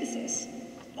antithesis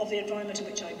of the environment in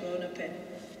which I'd grown up in,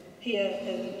 here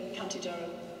in County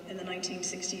Durham in the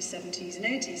 1960s, 70s and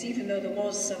 80s. Even though there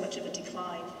was so much of a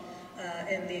decline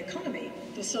in the economy,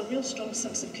 there was still a real strong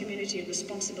sense of community and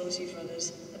responsibility for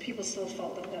others, and people still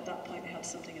felt that at that point they had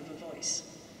something of a voice.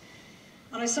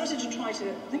 And I started to try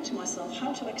to think to myself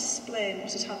how to explain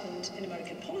what had happened in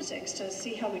American politics to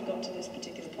see how we'd got to this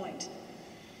particular point.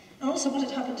 And also what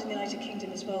had happened in the United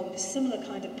Kingdom as well, with a similar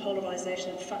kind of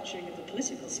polarisation and fracturing of the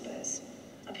political space.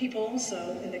 And people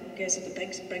also, in the case of the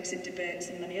Brexit debates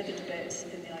and many other debates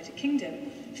in the United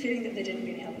Kingdom, feeling that they didn't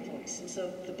really have a voice. And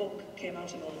so the book came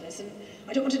out of all of this. And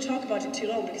I don't want to talk about it too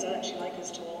long because I'd actually like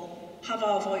us to all have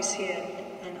our voice here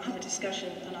and have a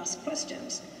discussion and ask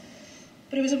questions.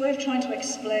 But it was a way of trying to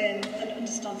explain and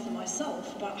understand for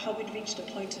myself about how we'd reached a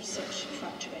point of such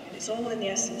fracturing. And it's all in the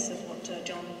essence of what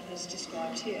John has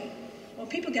described here. When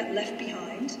people get left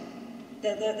behind,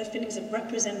 their feelings of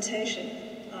representation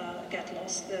get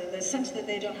lost, the sense that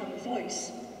they don't have a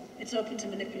voice, it's open to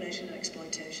manipulation and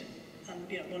exploitation. And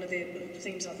you know, one of the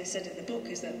things that they said in the book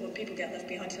is that when people get left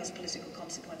behind, it has political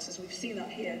consequences. We've seen that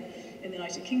here in the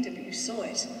United Kingdom, but you saw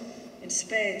it in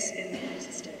spades in the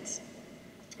United States.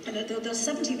 And those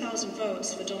 70,000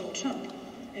 votes for Donald Trump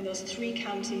in those 3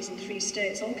 counties and 3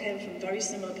 states all came from very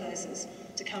similar places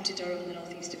to County Durham in the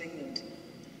northeast of England.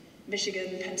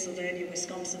 Michigan, Pennsylvania,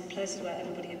 Wisconsin, places where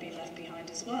everybody had been left behind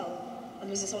as well. And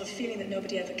there was a sort of feeling that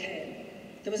nobody ever came.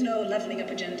 There was no levelling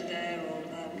up agenda there,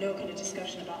 or no kind of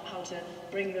discussion about how to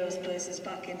bring those places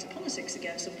back into politics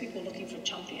again. So people were looking for a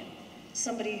champion,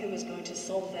 somebody who was going to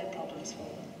solve their problems for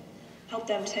them, help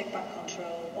them take back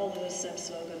control, all of those same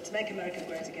slogans, make America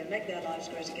great again, make their lives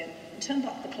great again, and turn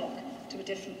back the clock to a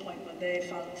different point when they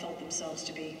felt themselves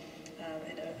to be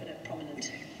in a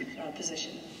prominent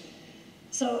position.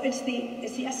 So it's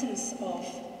the essence of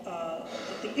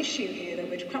the issue here that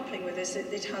we're grappling with is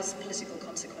that it has political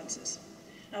consequences.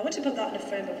 Now, I want to put that in a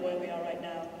frame of where we are right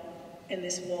now in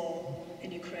this war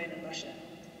in Ukraine and Russia.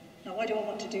 Now, why do I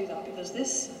want to do that? Because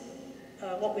this,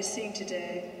 what we're seeing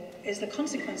today, is the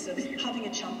consequence of having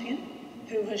a champion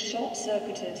who has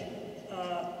short-circuited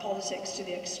politics to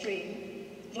the extreme.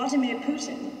 Vladimir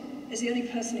Putin is the only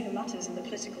person who matters in the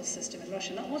political system in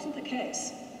Russia. And that wasn't the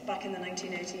case back in the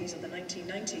 1980s or the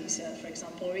 1990s, for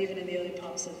example, or even in the early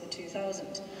parts of the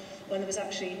 2000s, when there was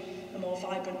actually a more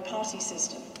vibrant party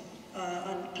system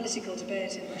and political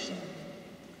debate in Russia.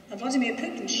 And Vladimir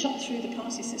Putin shot through the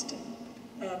party system.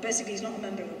 Basically, he's not a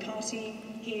member of a party.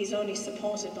 He is only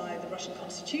supported by the Russian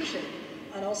constitution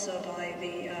and also by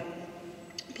the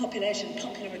population,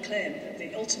 popular acclaim,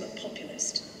 the ultimate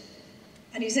populist.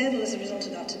 And he's able, as a result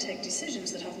of that, to take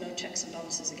decisions that have no checks and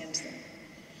balances against them.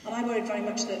 And I worried very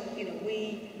much that,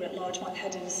 we at large might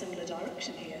head in a similar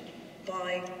direction here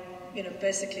by,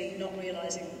 basically not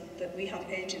realising that we have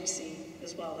agency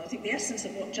as well. I think the essence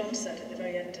of what John said at the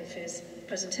very end of his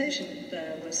presentation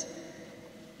there was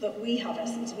that we have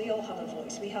essence, we all have a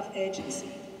voice, we have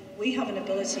agency, we have an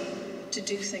ability to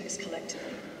do things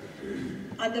collectively.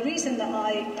 And the reason that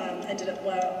I ended up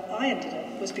where I ended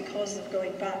up was because of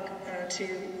going back to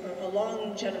a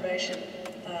long generation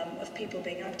of people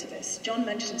being activists. John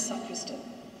mentioned Sacriston.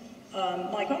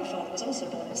 My grandfather was also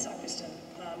born in Sacriston.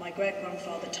 My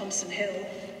great-grandfather, Thompson Hill,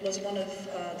 was one of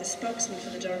the spokesmen for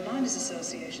the Durham Miners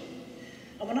Association.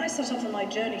 And when I set off on my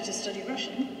journey to study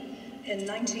Russian in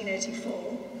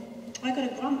 1984, I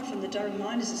got a grant from the Durham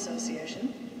Miners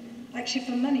Association, actually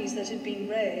for monies that had been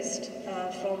raised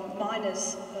from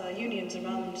miners' unions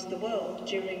around the world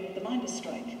during the miners'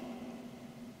 strike.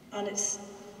 And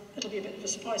it'll be a bit of a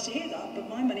surprise to hear that, but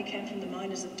my money came from the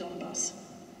miners of Donbass.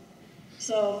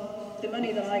 So the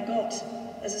money that I got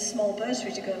as a small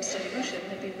bursary to go and study Russian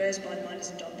had been raised by the miners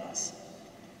of Donbass.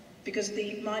 Because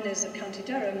the miners of County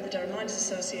Durham, the Durham Miners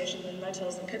Association and Red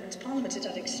Hills and Pitman's Parliament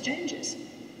had exchanges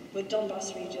with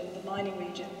Donbass region, the mining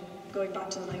region, going back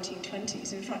to the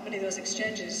 1920s. In fact, many of those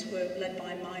exchanges were led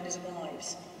by miners'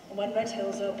 wives. And when Red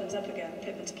Hills opens up again,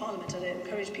 Pitman's Parliament, I'd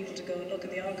encourage people to go and look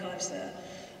at the archives there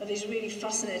of these really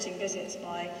fascinating visits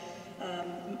by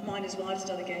miners' wives'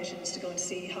 delegations to go and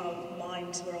see how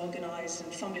mines were organised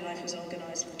and family life was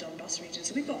organised in the Donbass region.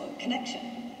 So we've got a connection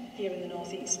here in the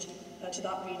northeast to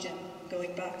that region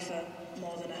going back for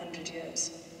more than 100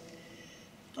 years.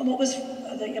 And what was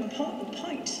the important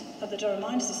point of the Durham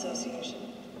Miners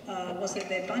Association was that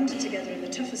they banded together in the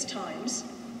toughest times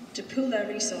to pool their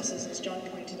resources, as John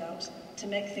pointed out, to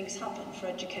make things happen for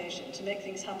education, to make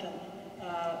things happen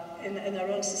in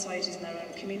their own societies and their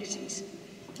own communities,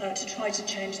 to try to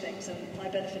change things. And I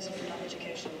benefited from that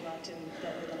educational grant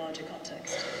in the larger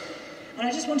context. And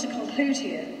I just want to conclude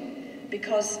here,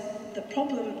 because the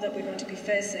problem that we're going to be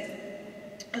facing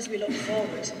as we look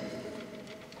forward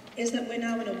is that we're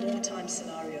now in a wartime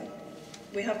scenario.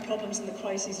 We have problems and the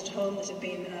crises at home that have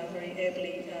been very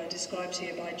ably described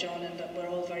here by John and that we're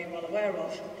all very well aware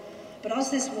of. But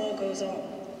as this war goes on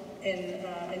in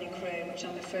Ukraine, which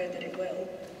I'm afraid that it will,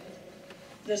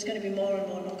 there's going to be more and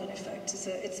more knock-on effects.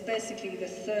 It's basically the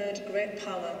third great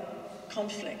power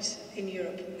conflict in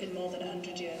Europe in more than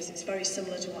 100 years. It's very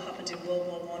similar to what happened in World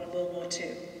War I and World War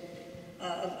II,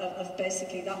 of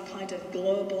basically that kind of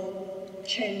global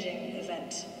changing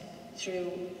event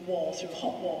through war, through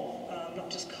hot war, not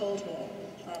just cold war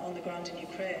on the ground in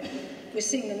Ukraine. We're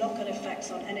seeing the knock-on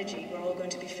effects on energy. We're all going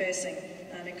to be facing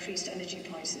increased energy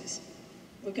prices.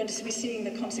 We're going to be seeing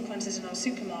the consequences in our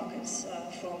supermarkets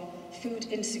from food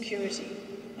insecurity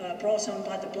brought on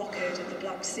by the blockade of the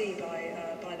Black Sea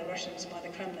by the Russians, by the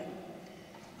Kremlin.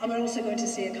 And we're also going to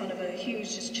see a kind of a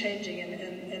huge just changing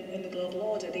in the global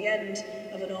order, the end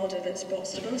of an order that's brought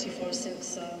stability for us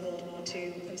since World War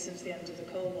II and since the end of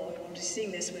the Cold War. We're going to be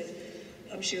seeing this with,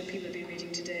 I'm sure people have been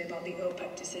reading today about the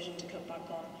OPEC decision to cut back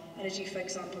on energy, for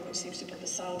example, which seems to put the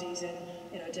Saudis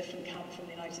in a different camp from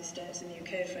the United States and the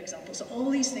UK, for example. So all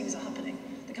these things are happening,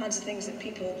 the kinds of things that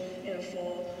people,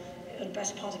 for the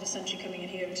best part of a century coming in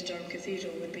here into Durham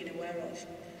Cathedral would have been aware of.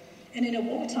 And in a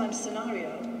wartime scenario,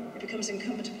 it becomes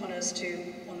incumbent upon us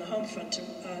to, on the home front,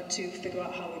 to figure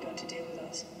out how we're going to deal with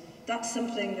that. That's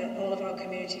something that all of our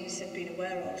communities have been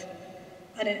aware of.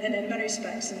 And in many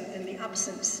respects, in the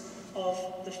absence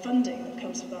of the funding that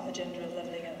comes with that agenda of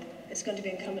levelling up, it's going to be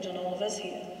incumbent on all of us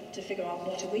here to figure out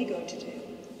what are we going to do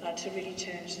to really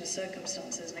change the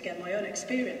circumstances. And again, my own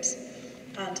experience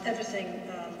and everything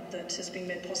that has been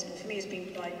made possible for me has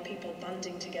been by people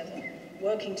banding together,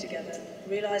 working together,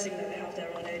 realising that they have their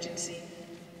own agency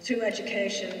through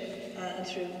education and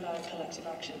through collective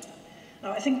action.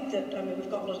 Now, I think that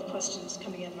we've got a lot of questions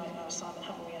coming in right now, Simon,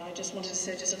 haven't we? And I just wanted to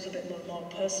say just a little bit more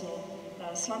personal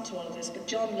slant to all of this. But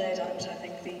John laid out, I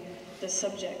think, the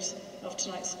subject of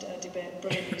tonight's debate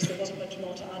brilliantly, so there wasn't much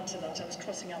more to add to that. I was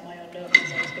crossing out my own notes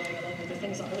as I was going along with the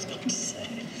things that I was going to say.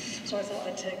 So I thought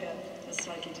I'd take a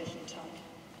slightly different tack.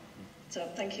 So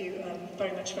thank you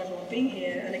very much for everyone being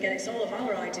here. And again, it's all of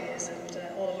our ideas and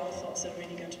all of our thoughts that are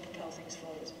really going to propel things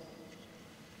forward.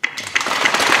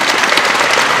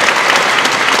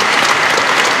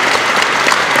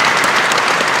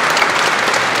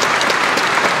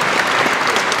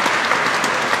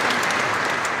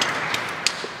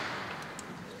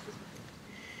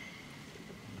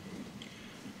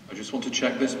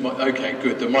 check this. Okay,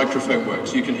 good. The microphone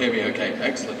works. You can hear me okay.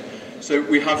 Excellent. So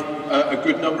we have a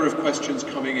good number of questions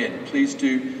coming in. Please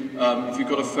do, if you've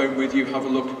got a phone with you, have a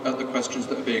look at the questions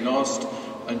that are being asked,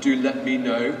 and do let me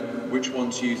know which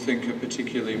ones you think are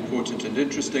particularly important and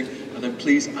interesting. And then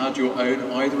please add your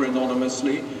own, either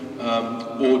anonymously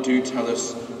or do tell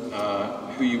us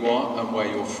who you are and where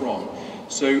you're from.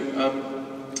 So,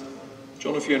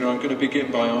 John and Fiona, I'm going to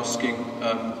begin by asking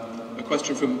a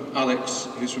question from Alex,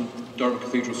 who's from Durham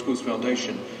Cathedral Schools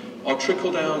Foundation. Are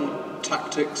trickle-down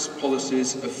tactics,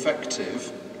 policies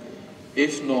effective?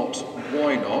 If not,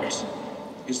 why not?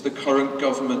 Is the current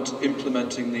government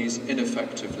implementing these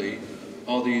ineffectively?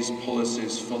 Are these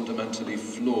policies fundamentally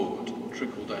flawed?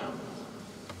 Trickle-down.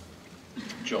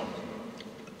 John.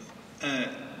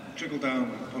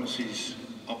 Trickle-down policies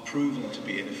are proven to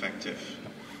be ineffective.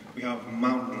 We have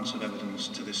mountains of evidence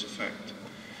to this effect.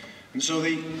 And so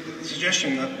the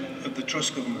suggestion of the Truss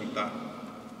government that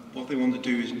what they want to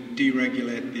do is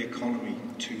deregulate the economy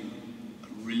to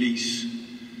release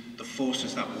the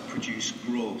forces that will produce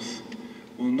growth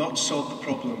will not solve the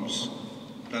problems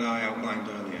that I outlined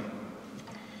earlier.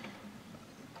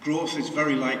 Growth is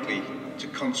very likely to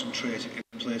concentrate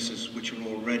in places which are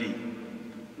already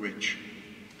rich.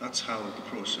 That's how the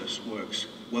process works.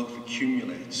 Wealth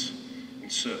accumulates in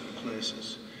certain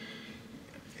places.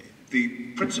 The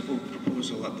principal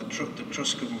proposal that the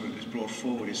Truss government has brought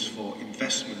forward is for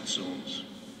investment zones.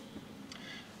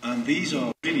 And these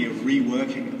are really a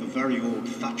reworking of a very old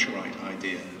Thatcherite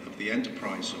idea of the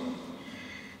enterprise zone,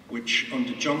 which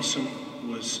under Johnson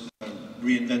was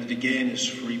reinvented again as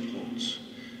free ports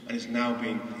and is now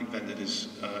being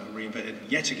reinvented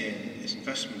yet again as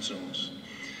investment zones.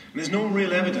 And there's no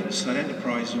real evidence that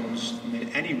enterprise zones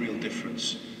made any real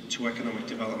difference to economic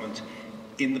development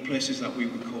in the places that we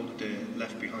would call today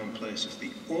left behind places.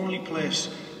 The only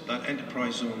place that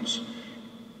enterprise zones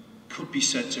could be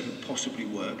said to have possibly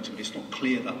worked, but it's not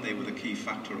clear that they were the key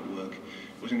factor at work,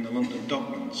 was in the London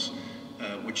Docklands,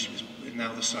 which is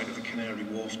now the site of the Canary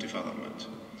Wharf development.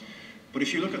 But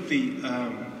if you look at the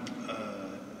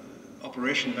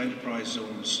operation of enterprise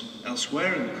zones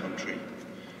elsewhere in the country,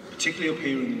 particularly up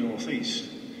here in the northeast,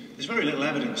 there's very little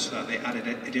evidence that they added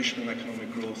additional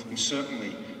economic growth, and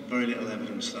certainly very little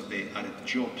evidence that they added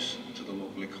jobs to the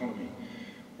local economy.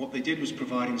 What they did was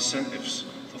provide incentives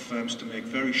for firms to make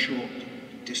very short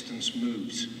distance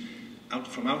moves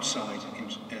from outside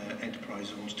enterprise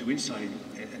zones to inside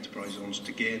enterprise zones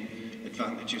to gain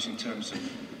advantages in terms of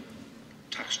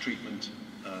tax treatment,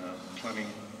 planning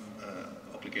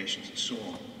obligations and so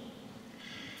on.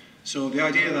 So the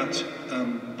idea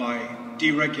that by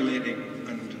deregulating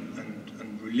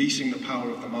and releasing the power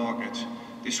of the market,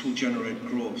 this will generate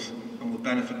growth and will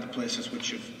benefit the places which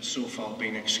have so far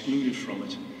been excluded from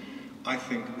it, I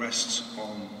think rests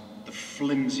on the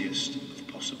flimsiest of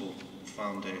possible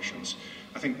foundations.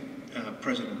 I think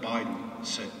President Biden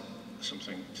said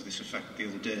something to this effect the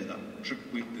other day, that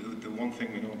the one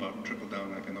thing we know about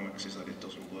trickle-down economics is that it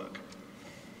doesn't work.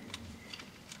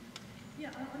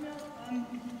 Yeah,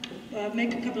 I'll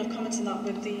make a couple of comments on that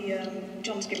with the,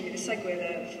 John's giving me the segue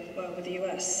there with the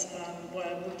US,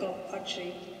 where we've got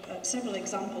actually several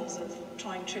examples of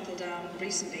trying trickle-down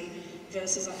recently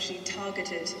versus actually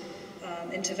targeted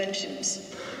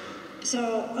interventions.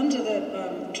 So under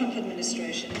the Trump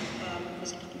administration,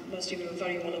 as most of you are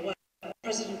very well aware,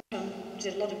 President Trump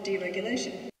did a lot of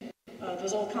deregulation. There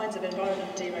was all kinds of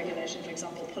environmental deregulation, for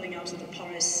example, pulling out of the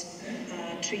Paris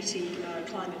Treaty,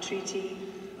 climate treaty,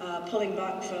 pulling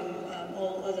back from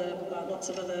lots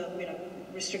of other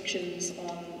restrictions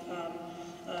on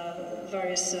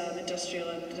various industrial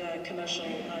and commercial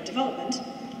development.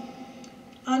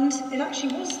 And it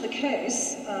actually was the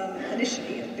case,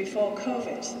 initially, before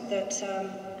COVID, that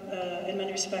in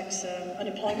many respects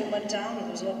unemployment went down and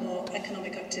there was a lot more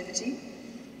economic activity.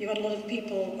 You had a lot of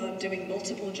people doing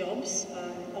multiple jobs.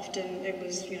 Often it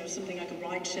was something like a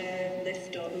rideshare,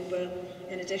 Lyft or Uber,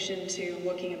 in addition to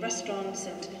working in restaurants.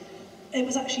 And it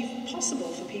was actually possible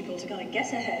for people to kind of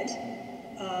get ahead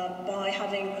by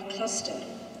having a cluster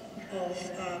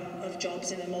of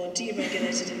jobs in a more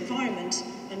deregulated environment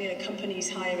and companies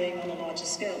hiring on a larger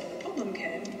scale. But the problem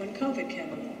came when COVID came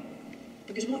along.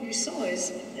 Because what you saw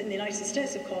is, in the United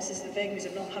States, of course, is the vagaries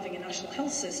of not having a national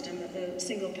health system, a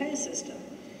single-payer system,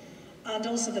 and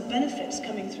also the benefits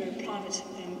coming through private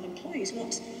employees.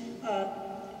 What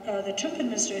the Trump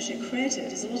administration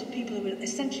created is a lot of people who were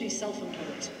essentially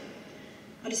self-employed.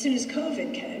 And as soon as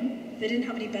COVID came, they didn't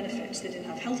have any benefits. They didn't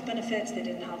have health benefits, they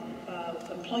didn't have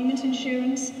employment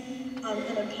insurance, and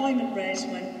unemployment rates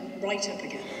went right up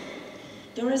again.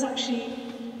 There is actually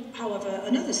however,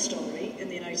 another story in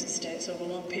the United States over a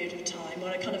long period of time,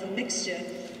 where a kind of a mixture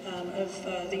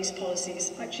of these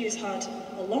policies actually has had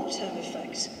a long-term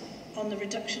effect on the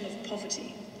reduction of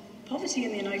poverty. Poverty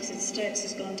in the United States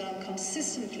has gone down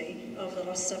consistently over the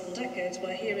last several decades,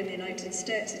 where here in the United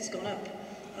States it's gone up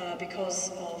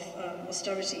because of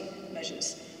austerity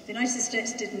measures. The United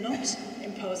States did not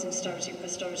impose austerity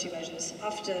measures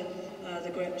after the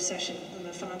Great Recession and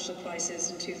the financial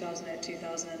crisis in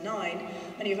 2008-2009,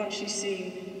 and you've actually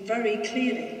seen very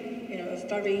clearly, a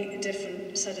very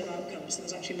different set of outcomes. There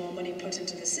was actually more money put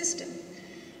into the system.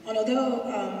 And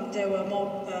although there were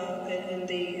more in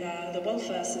the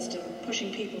welfare system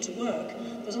pushing people to work,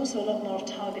 there was also a lot more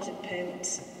targeted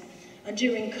payments. And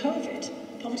during COVID,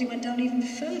 poverty went down even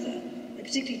further,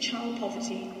 particularly child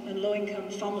poverty and low-income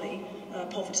family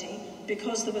poverty,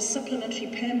 because there were supplementary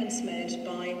payments made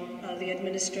by the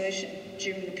administration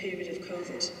during the period of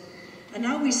COVID. And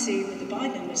now we see with the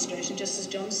Biden administration, just as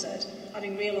John said,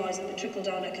 having realised that the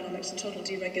trickle-down economics and total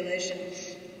deregulation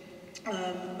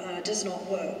does not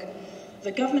work.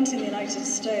 The government in the United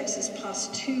States has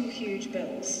passed two huge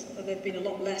bills. They've been a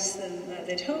lot less than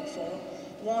they'd hoped for.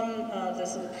 One,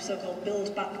 there's a so-called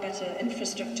Build Back Better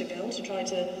infrastructure bill to try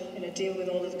to deal with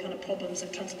all of the kind of problems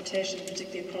of transportation,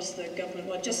 particularly across the government.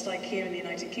 Well, just like here in the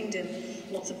United Kingdom,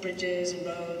 lots of bridges and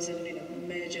roads and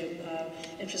major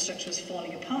infrastructure is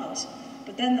falling apart.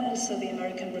 But then also the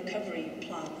American Recovery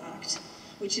Plan Act,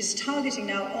 which is targeting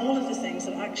now all of the things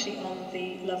that are actually on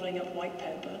the Levelling Up white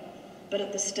paper, but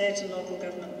at the state and local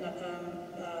government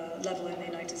level in the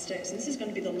United States. And this is going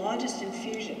to be the largest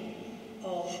infusion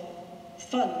of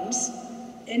funds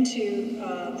into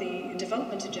the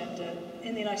development agenda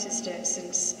in the United States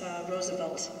since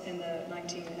Roosevelt in the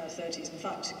 1930s. In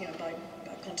fact, by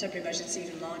contemporary measures, it's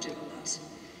even larger than that.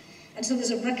 And so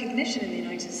there's a recognition in the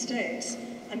United States,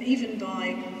 and even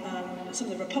by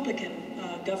some of the Republican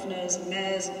governors and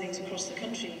mayors and things across the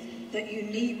country, that you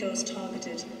need those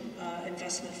targeted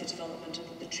investment for development,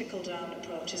 and the trickle-down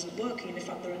approach isn't working. And in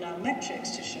fact, there are now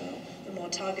metrics to show that more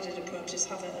targeted approaches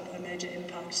have a major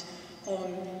impact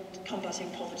on combating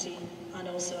poverty and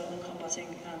also on combating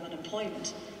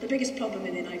unemployment. The biggest problem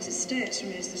in the United States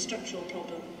remains the structural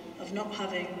problem of not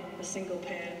having a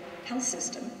single-payer health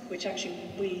system, which actually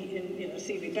we, in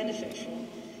theory, benefit from,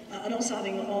 and also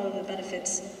having all of the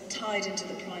benefits tied into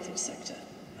the private sector.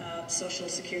 Social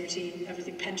security,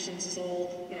 everything, pensions is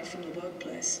all from the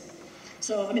workplace.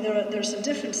 So, I mean, there are some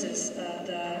differences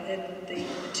there in the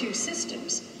two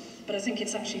systems, but I think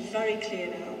it's actually very clear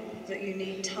now that you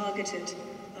need targeted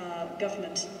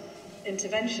government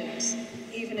interventions,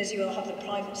 even as you have the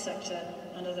private sector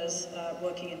and others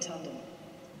working in tandem.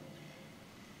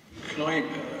 Can I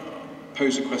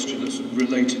pose a question that's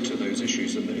related to those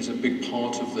issues and that is a big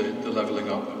part of the Levelling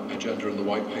Up agenda and the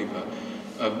white paper?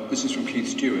 This is from Keith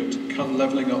Stewart. Can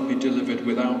Levelling Up be delivered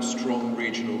without strong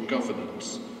regional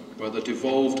governance, whether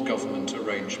devolved government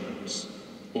arrangements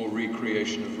or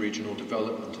recreation of regional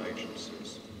development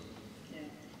agencies? Yeah.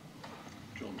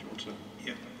 John, do you want to?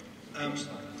 Yeah.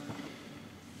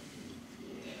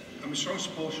 I'm a strong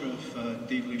supporter of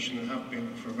devolution and have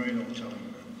been for a very long time.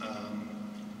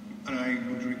 And I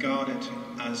would regard it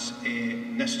as a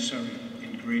necessary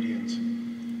ingredient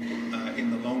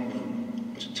in the long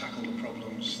run to tackle the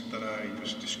problems that I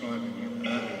was describing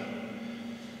earlier.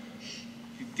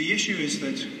 The issue is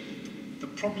that the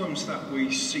problems that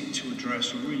we seek to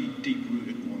address are really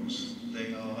deep-rooted ones.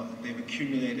 They've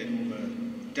accumulated over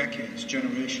decades,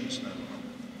 generations now.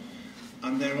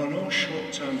 And there are no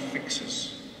short-term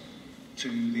fixes to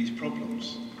these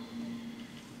problems.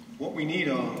 What we need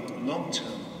are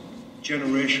long-term,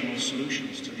 generational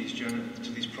solutions to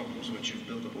these problems which have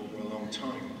built up over a long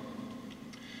time.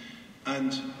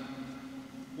 And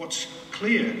what's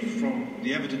clear from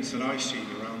the evidence that I see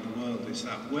around the world is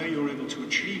that where you're able to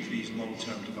achieve these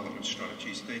long-term development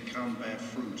strategies, they can bear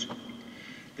fruit.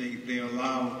 They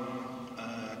allow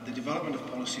the development of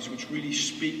policies which really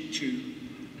speak to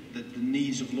the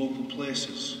needs of local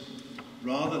places,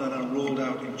 rather than are rolled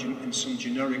out in some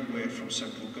generic way from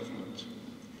central government.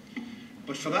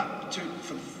 But for that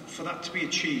to be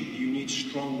achieved, you need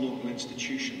strong local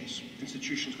institutions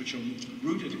which are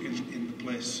rooted in the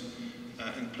place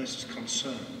and the places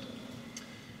concerned.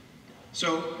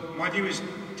 So my view is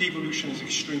devolution is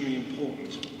extremely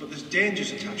important, but there's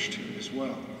dangers attached to it as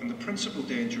well. And the principal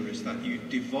danger is that you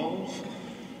devolve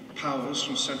powers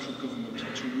from central government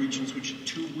to regions which are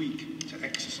too weak to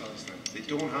exercise them. They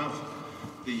don't have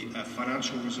the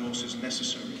financial resources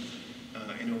necessary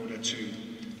in order to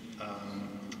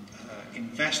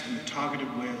invest in the targeted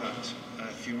way that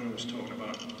Fiona was talking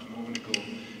about a moment ago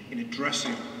in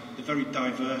addressing the very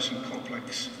diverse and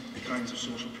complex the kinds of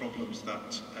social problems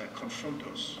that confront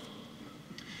us.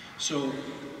 So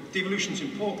devolution is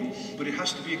important, but it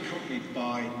has to be accompanied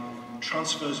by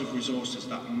transfers of resources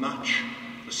that match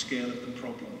the scale of the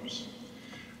problems.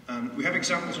 And we have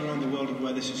examples around the world of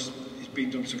where this is being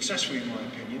done successfully, in my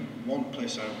opinion. One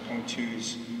place I would point to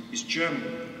is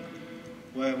Germany,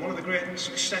 where one of the great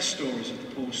success stories of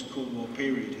the post-Cold War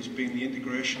period has been the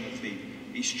integration of the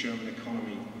East German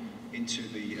economy into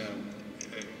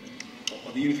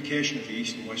or the unification of the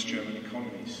East and West German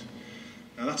economies.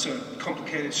 Now that's a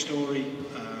complicated story,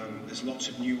 there's lots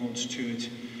of nuance to it,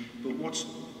 but what's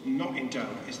not in doubt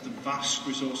is the vast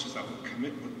resources that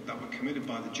were committed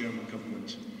by the German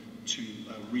government to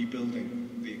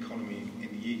rebuilding the economy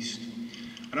in the East.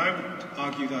 And I would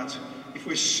argue that if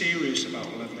we're serious about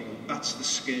levelling up, that's the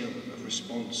scale of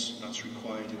response that's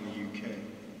required in the UK.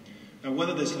 Now,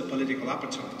 whether there's the political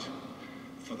appetite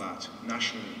for that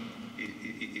nationally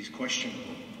is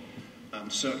questionable.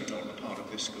 Certainly not on the part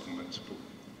of this government, but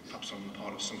perhaps on the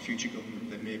part of some future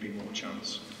government there may be more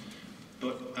chance.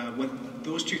 But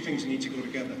those two things need to go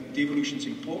together. Devolution is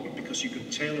important because you can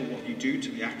tailor what you do to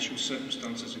the actual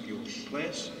circumstances of your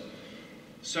place.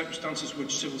 Circumstances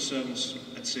which civil servants,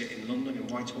 let's say in London and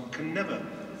Whitehall, can never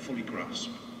fully grasp.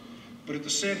 But at the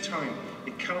same time,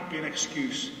 it cannot be an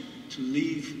excuse to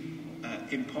leave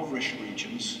impoverished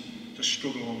regions to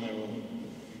struggle on their own.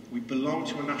 We belong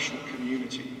to a national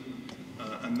community,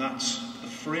 and that's the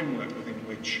framework within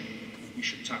which we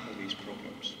should tackle these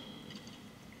problems.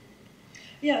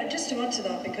 Yeah, just to add to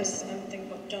that, because I think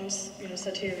what John's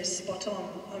said here is spot on.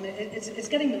 I mean, it's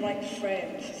getting the right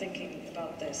frame for thinking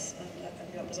about this,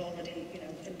 and that was already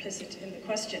implicit in the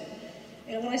question.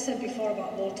 What I said before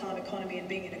about wartime economy and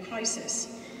being in a crisis.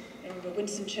 Remember,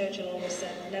 Winston Churchill always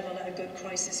said, "Never let a good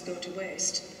crisis go to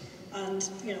waste." And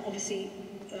obviously,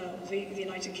 the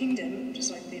United Kingdom,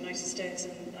 just like the United States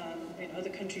and other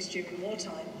countries during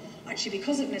wartime, actually,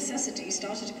 because of necessity,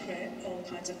 started to create all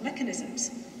kinds of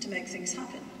mechanisms to make things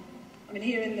happen. I mean,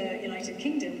 here in the United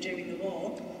Kingdom during the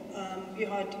war, you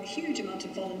had a huge amount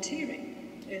of volunteering.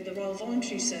 The Royal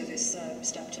Voluntary Service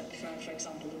stepped up, for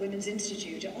example, the Women's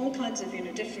Institute, all kinds of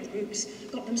different groups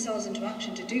got themselves into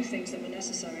action to do things that were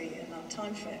necessary in that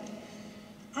time frame.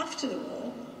 After the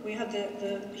war, we had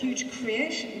the huge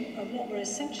creation of what were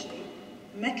essentially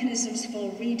mechanisms for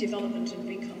redevelopment and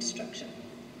reconstruction.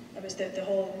 There was the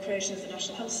whole creation of the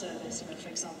National Health Service, for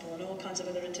example, and all kinds of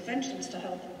other interventions to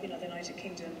help the United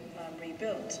Kingdom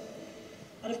rebuild.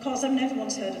 And of course,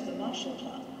 everyone's heard of the Marshall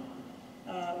Plan,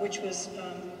 which was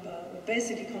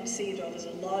basically conceived of as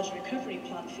a large recovery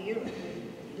plan for Europe,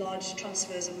 with large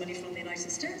transfers of money from the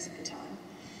United States at the time.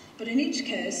 But in each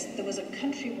case, there was a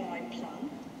countrywide plan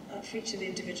for each of the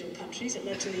individual countries. It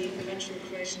led to the eventual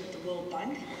creation of the World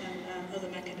Bank and other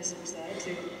mechanisms there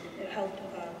to help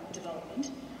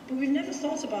development. But we've never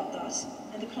thought about that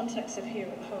in the context of here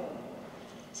at home.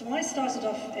 So when I started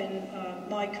off in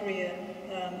my career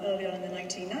early on in the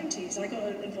 1990s, I got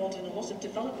involved in a lot of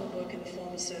development work in the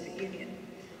former Soviet Union.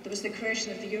 There was the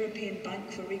creation of the European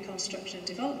Bank for Reconstruction and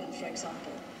Development, for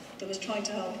example, that was trying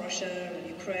to help Russia and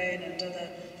Ukraine and other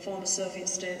former Soviet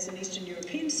states and Eastern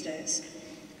European states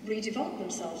redevelop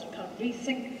themselves and kind of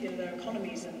rethink their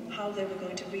economies and how they were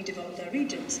going to redevelop their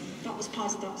regions. That was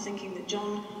part of that thinking that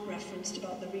John referenced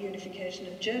about the reunification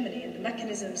of Germany and the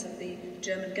mechanisms that the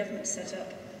German government set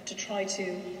up to try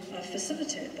to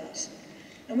facilitate that.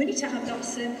 And we need to have that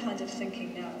same kind of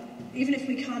thinking now. Even if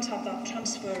we can't have that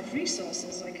transfer of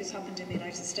resources like has happened in the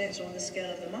United States or on the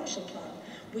scale of the Marshall Plan,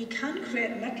 we can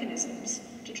create mechanisms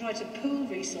to try to pool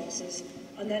resources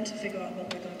and then to figure out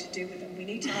what we're going to do with them. We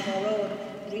need to have our own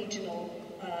regional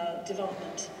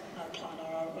development plan,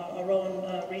 or our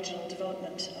own regional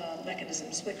development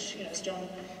mechanisms, which, as John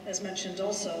has mentioned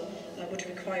also, would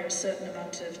require a certain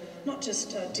amount of not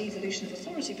just devolution of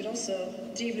authority, but also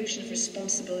devolution of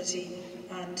responsibility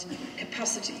and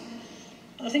capacity.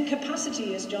 And I think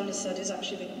capacity, as John has said, is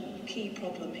actually the key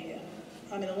problem here.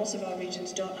 I mean, a lot of our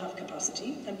regions don't have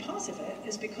capacity, and part of it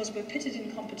is because we're pitted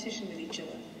in competition with each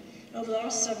other. Over the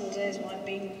last several days, when I've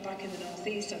been back in the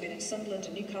northeast, I've been in Sunderland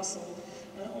and Newcastle,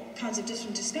 all kinds of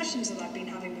different discussions that I've been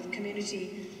having with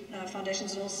community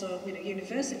foundations and also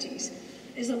universities,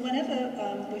 is that whenever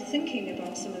we're thinking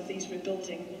about some of these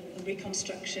rebuilding and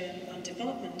reconstruction and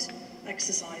development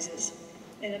exercises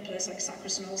in a place like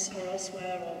Sacriston or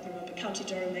elsewhere, or remember County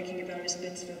Durham making various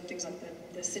bids for things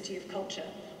like the City of Culture,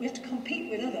 we have to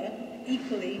compete with other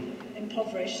equally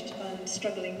impoverished and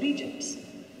struggling regions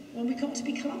when we got to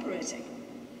be collaborating.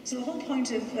 So the whole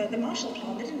point of the Marshall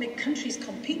Plan, they didn't make countries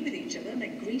compete with each other,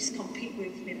 make Greece compete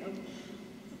with,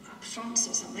 France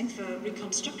or something for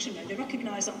reconstruction. They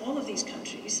recognised that all of these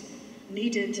countries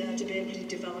needed to be able to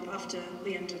develop after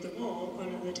the end of the war, or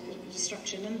the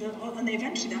destruction, and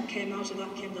eventually that came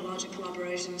the larger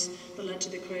collaborations that led to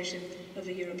the creation of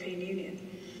the European Union.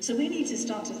 So we need to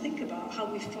start to think about how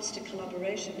we foster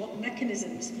collaboration. What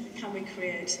mechanisms can we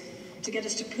create to get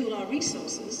us to pool our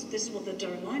resources? This is what the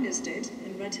Durham Miners did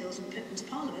in Red Hills and Pitman's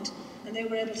Parliament, and they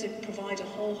were able to provide a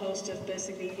whole host of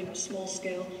basically,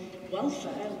 small-scale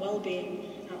welfare, well-being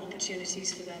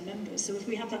opportunities for their members. So if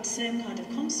we have that same kind of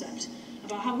concept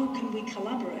about how can we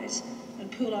collaborate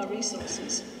and pool our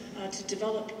resources to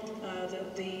develop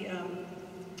the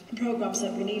programs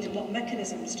that we need, and what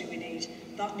mechanisms do we need,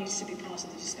 that needs to be part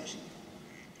of the discussion.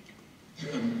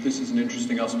 This is an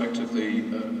interesting aspect of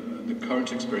the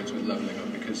current experience with levelling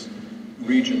up, because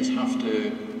regions have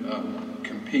to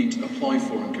apply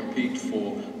for and compete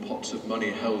for pots of money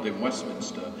held in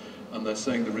Westminster, and they're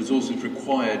saying the resources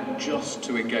required just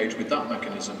to engage with that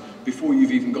mechanism before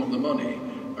you've even got the money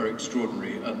are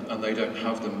extraordinary, and they don't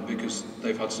have them because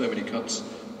they've had so many cuts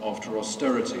after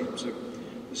austerity. So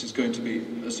this is going to be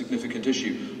a significant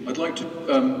issue. I'd like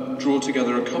to draw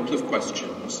together a couple of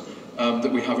questions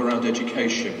that we have around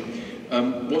education.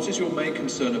 What is your main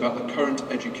concern about the current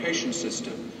education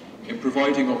system in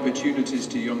providing opportunities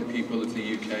to young people of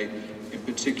the UK, in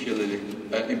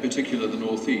particular the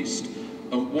North East?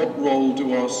 And what role do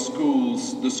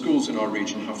the schools in our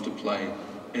region have to play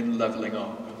in levelling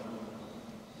up?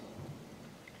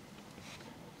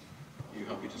 Are you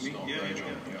happy to start? Yeah.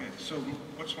 Okay. So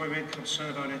what's my main concern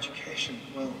about education?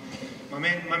 Well, my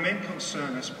main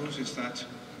concern, I suppose, is that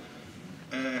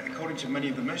according to many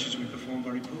of the measures, we perform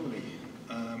very poorly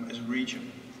as a region,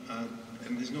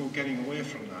 and there's no getting away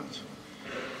from that.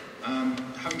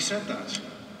 Having said that,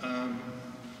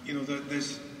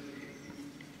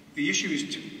 the issue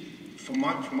is, from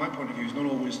my point of view, is not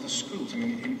always the schools. I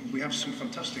mean, we have some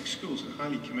fantastic schools and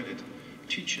highly committed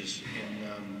teachers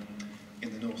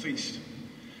in the North East.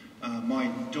 My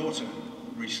daughter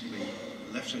recently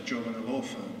left her job in a law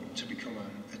firm to become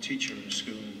a teacher in a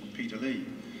school in Peterlee.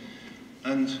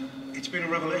 And it's been a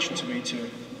revelation to me to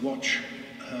watch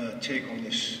her take on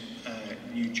this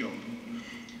new job.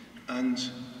 And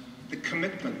the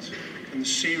commitment and the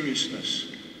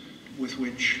seriousness with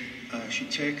which she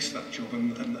takes that job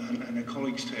and her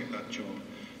colleagues take that job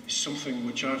is something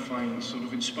which I find sort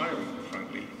of inspiring,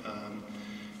 frankly.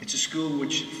 It's a school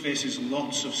which faces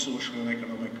lots of social and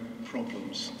economic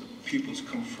problems. The pupils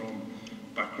come from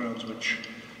backgrounds which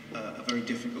are very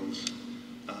difficult.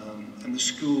 And the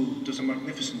school does a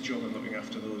magnificent job in looking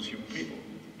after those young people.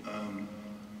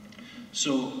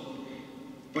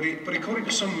 But according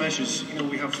to some measures,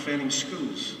 we have failing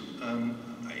schools.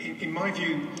 In my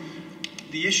view,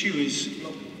 the issue is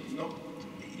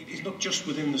not just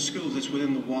within the schools; it's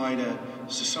within the wider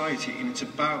society, and it's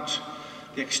about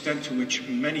the extent to which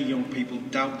many young people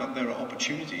doubt that there are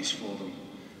opportunities for them,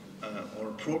 or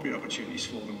appropriate opportunities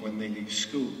for them when they leave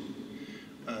school.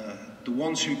 The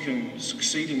ones who can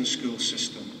succeed in the school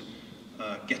system,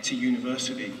 get to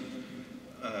university,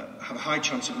 have a high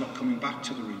chance of not coming back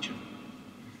to the region.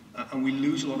 And we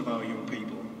lose a lot of our young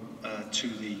people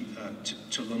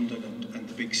to London and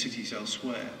the big cities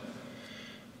elsewhere.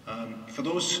 For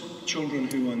those children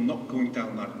who are not going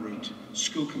down that route,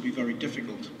 school can be very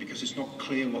difficult because it's not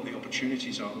clear what the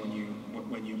opportunities are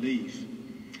when you leave.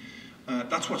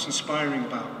 That's what's inspiring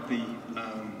about the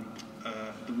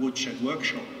Woodshed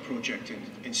Workshop project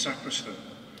in Sacriston,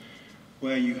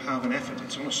 where you have an effort,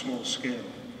 it's on a small scale,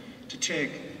 to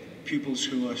take pupils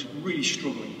who are really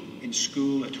struggling in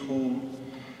school, at home,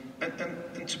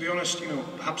 and to be honest,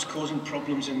 perhaps causing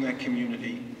problems in their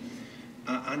community,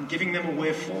 and giving them a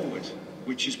way forward,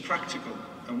 which is practical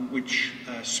and which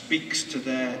speaks to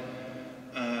their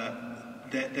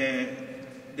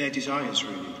desires,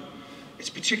 really. It's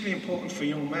particularly important for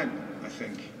young men, I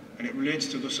think, and it relates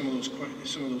to some of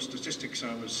those statistics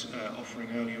I was offering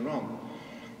earlier on.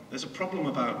 There's a problem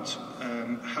about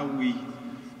how we,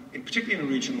 particularly in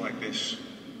a region like this,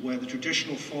 where the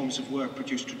traditional forms of work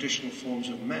produce traditional forms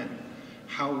of men,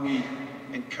 how we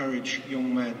encourage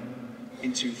young men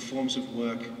into forms of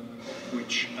work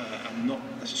which are not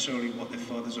necessarily what their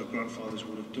fathers or grandfathers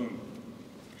would have done.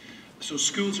 So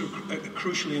schools are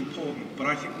crucially important, but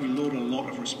I think we load a lot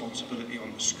of responsibility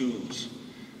on the schools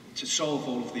to solve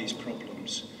all of these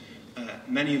problems.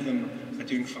 Many of them are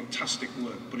doing fantastic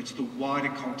work, but it's the wider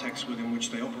context within which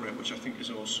they operate which I think is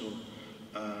also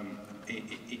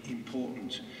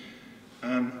important.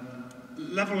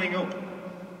 Levelling up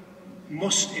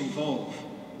must involve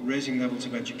raising levels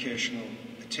of educational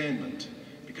attainment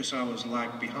because ours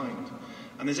lag behind.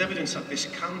 And there's evidence that this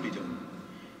can be done.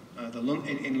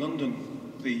 In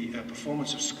London, the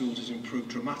performance of schools has improved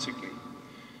dramatically.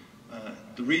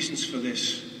 The reasons for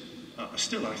this are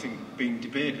still, I think, being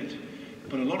debated,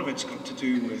 but a lot of it's got to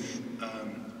do with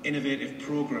innovative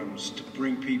programs to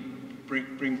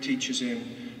bring teachers in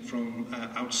from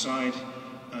outside,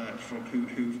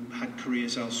 who've had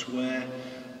careers elsewhere.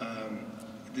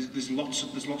 There's lots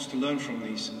to learn from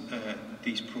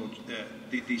these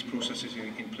processes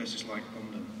in places like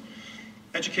London.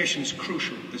 Education is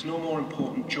crucial. There's no more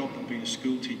important job than being a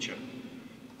school teacher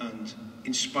and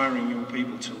inspiring young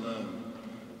people to learn.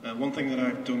 One thing that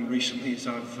I've done recently is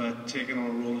I've taken on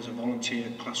a role as a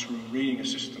volunteer classroom reading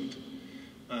assistant.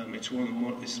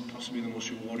 It's possibly the most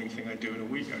rewarding thing I do in a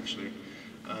week, actually,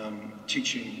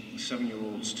 teaching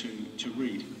 7-year-olds to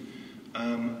read.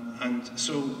 And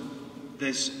so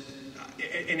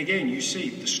and again, you see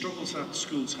the struggles that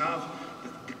schools have,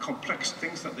 the complex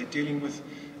things that they're dealing with,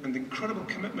 and the incredible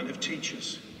commitment of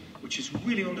teachers, which is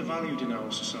really undervalued in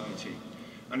our society.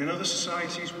 And in other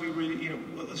societies,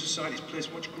 other societies place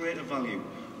much greater value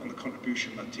on the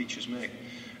contribution that teachers make.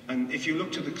 And if you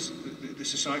look to the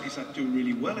societies that do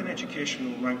really well in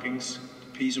educational rankings,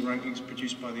 PISA rankings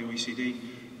produced by the OECD,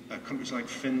 countries like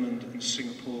Finland and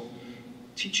Singapore,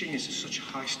 teaching is such a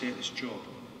high status job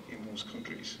in those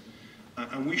countries.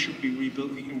 And we should be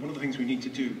rebuilding, and one of the things we need to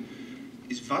do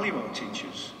is value our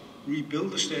teachers,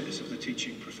 rebuild the status of the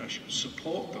teaching profession,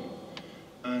 support them,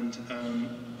 and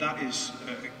that is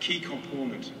a key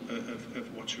component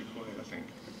of what's required, I think.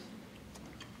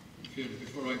 Fiona,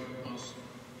 before I ask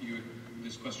you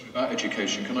this question about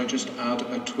education, can I just add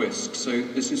a twist? So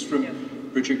this is from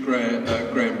Bridget Graham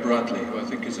Bradley, who I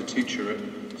think is a teacher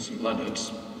at St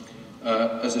Leonard's.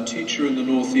 As a teacher in the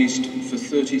North East for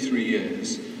 33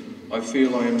 years, I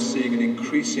feel I am seeing an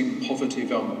increasing poverty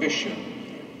of ambition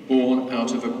born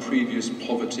out of a previous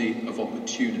poverty of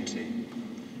opportunity.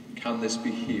 Can this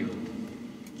be healed?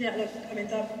 Yeah, look, I mean,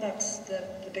 that's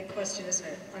the big question, isn't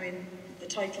it? I mean, the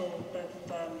title of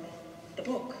the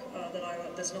book that I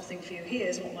wrote, There's Nothing for You Here,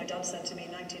 is what my dad said to me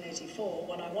in 1984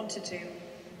 when I wanted to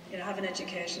have an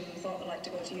education and thought I'd like to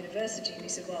go to university. And he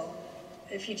said, well,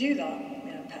 if you do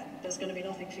that, Pet, there's going to be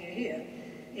nothing for you here.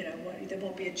 There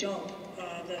won't be a job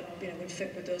that would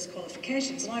fit with those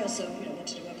qualifications. And I also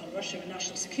wanted to work on Russia and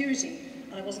national security,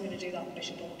 and I wasn't going to do that in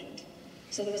Bishop Auckland.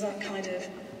 So there was that kind of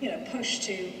push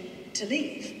to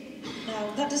leave.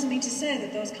 Now, that doesn't mean to say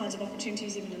that those kinds of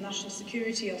opportunities, even in national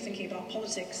security or thinking about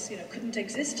politics, couldn't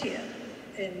exist here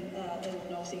in the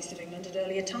northeast of England. At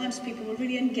earlier times, people were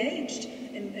really engaged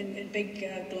in big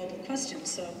global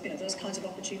questions. So those kinds of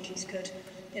opportunities could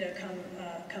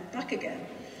come back again.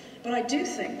 But I do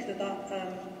think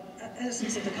that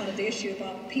essence of the issue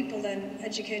about people then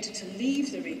educated to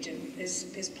leave the region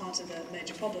is part of the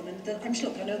major problem. And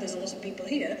I know there's a lot of people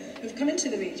here who've come into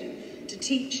the region to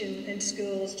teach in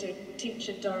schools, to teach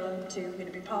at Durham, to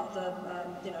be part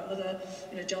of the other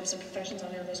jobs and professions.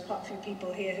 I know there's quite a few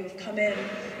people here who have come in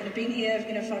and have been here.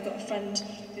 If I've got a friend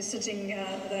who's sitting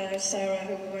there, Sarah,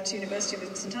 who went to university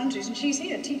with St Andrews, and she's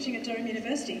here teaching at Durham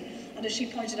University. And as she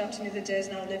pointed out to me the other day, has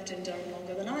now lived in Durham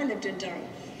longer than I lived in Durham,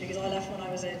 because I left when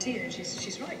I was 18, and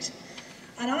she's right.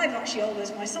 And I've actually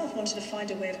always myself wanted to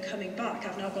find a way of coming back.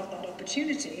 I've now got that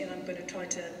opportunity, and I'm going to try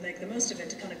to make the most of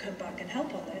it to kind of come back and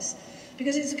help on this,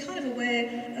 because it's a kind of a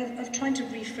way of trying to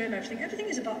reframe everything. Everything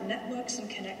is about networks and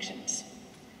connections,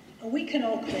 and we can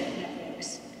all create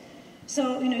networks.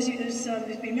 So, as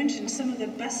it's been mentioned, some of the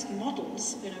best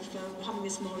models, for having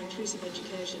this more inclusive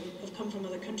education have come from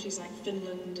other countries like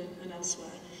Finland and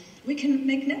elsewhere. We can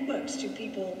make networks to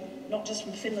people, not just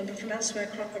from Finland, but from elsewhere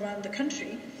around the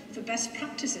country for best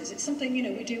practices. It's something,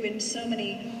 we do in so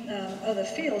many other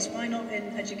fields. Why not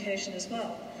in education as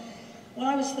well? When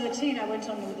I was 13, I went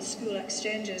on one of the school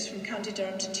exchanges from County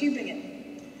Durham to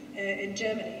Tübingen in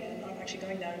Germany, and I'm actually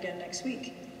going there again next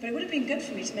week. But it would have been good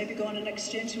for me to maybe go on an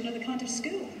exchange to another kind of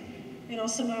school,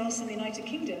 somewhere else in the United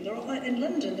Kingdom. In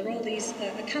London, there are all these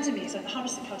academies, like the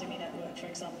Harris Academy Network, for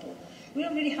example. We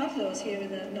don't really have those here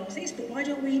in the North East, but why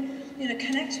don't we,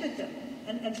 connect with them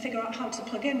and figure out how to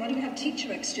plug in? Why do we have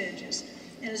teacher exchanges?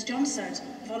 And as John said,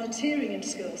 volunteering in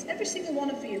schools. Every single one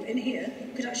of you in here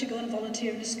could actually go and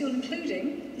volunteer in a school,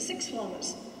 including the sixth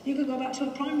formers. You could go back to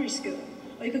a primary school,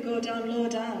 or you could go lower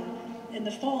down in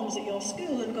the forms at your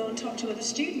school and go and talk to other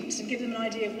students and give them an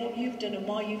idea of what you've done and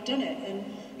why you've done it, and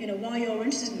why you're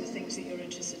interested in the things that you're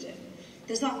interested in.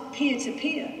 There's that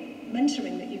peer-to-peer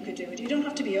mentoring that you could do. You don't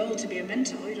have to be old to be a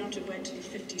mentor. You don't have to wait until you're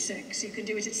 56. You can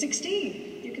do it at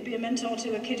 16. You could be a mentor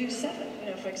to a kid who's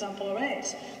 7, for example, or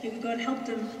 8. You could go and help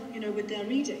them, with their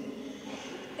reading.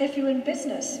 if you're in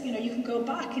business, you know, you can go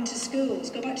back into schools,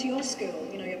 go back to your school,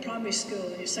 you know, your primary school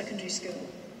and your secondary school,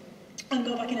 and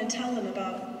go back in and tell them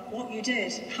about what you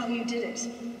did, how you did it,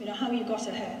 you know, how you got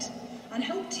ahead, and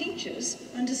help teachers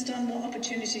understand what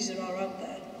opportunities there are out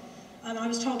there. And I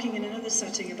was talking in another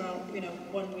setting about, you know,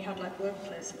 when we had like work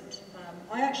placement.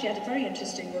 I actually had a very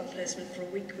interesting work placement for a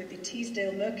week with the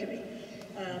Teesdale Mercury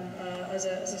as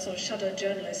a sort of shadow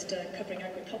journalist covering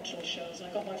agricultural shows. And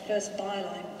I got my first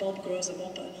byline, Bob grows a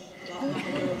whopper, like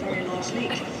a very large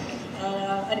leak.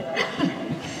 Anyway,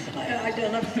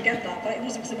 I'll never forget that, but it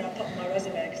wasn't something I put on my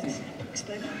resume because it's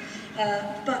explain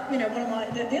that. But, you know, one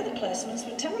of the other placements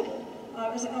were terrible.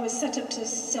 I was set up to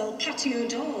sell patio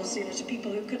doors, you know, to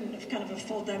people who couldn't kind of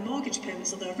afford their mortgage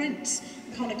payments or their rents,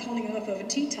 kind of calling them up over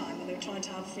tea time when they were trying to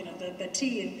have, you know, their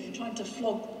tea and trying to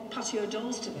flog patio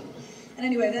doors to them. And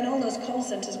anyway, then all those call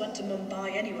centres went to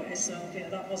Mumbai anyway, so, you know,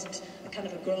 that wasn't a kind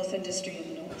of a growth industry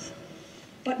in the north.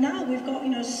 But now we've got, you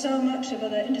know, so much of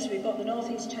other industry. We've got the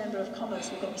North East Chamber of Commerce,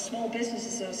 we've got the Small Business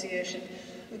Association,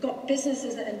 we've got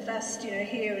businesses that invest, you know,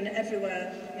 here and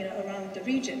everywhere, you know, around the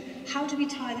region. How do we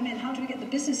tie them in? How do we get the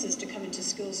businesses to come into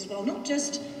schools as well? Not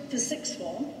just for sixth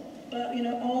form, but, you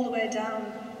know, all the way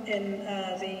down in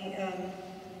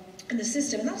the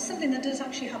system. And that's something that does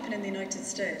actually happen in the United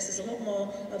States. There's a lot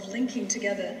more of linking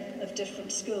together of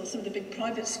different schools. Some of the big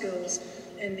private schools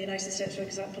in the United States, for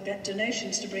example, get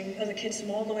donations to bring other kids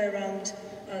from all the way around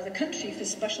the country for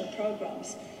special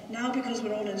programs. Now, because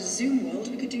we're all in a Zoom world,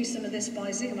 we could do some of this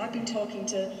by Zoom. I've been talking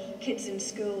to kids in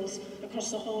schools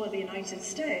across the whole of the United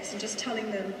States and just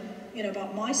telling them, you know,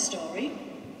 about my story,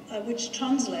 which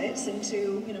translates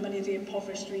into, you know, many of the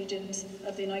impoverished regions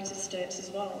of the United States as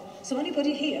well. So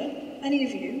anybody here, any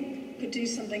of you, could do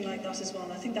something like that as well.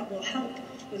 And I think that will help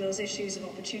with those issues of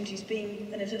opportunities,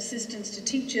 being an assistance to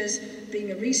teachers,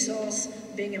 being a resource,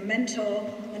 being a mentor,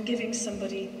 and giving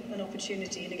somebody an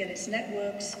opportunity. And again, it's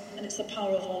networks, and it's the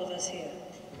power of all of us here.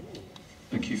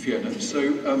 Thank you, Fiona.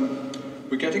 So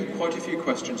we're getting quite a few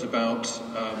questions about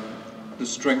the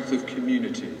strength of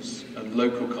communities and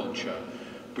local culture,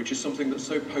 which is something that's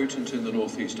so potent in the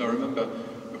North East. I remember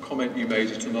a comment you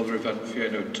made at another event,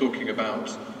 Fiona, talking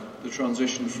about the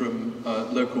transition from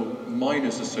local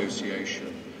miners'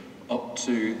 association up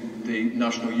to the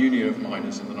National Union of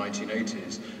Miners in the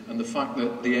 1980s, and the fact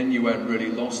that the NUM really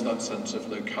lost that sense of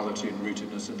locality and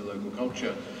rootedness in the local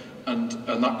culture, and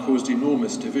that caused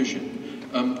enormous division.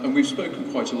 And we've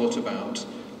spoken quite a lot about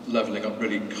levelling up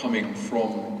really coming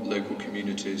from local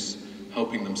communities,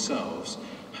 helping themselves.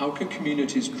 How can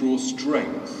communities draw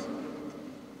strength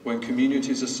when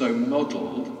communities are so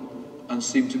muddled and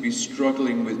seem to be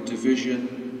struggling with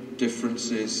division,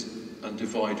 differences, and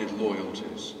divided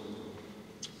loyalties?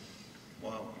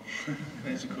 Wow,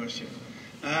 there's a question.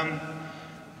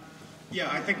 Yeah,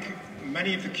 I think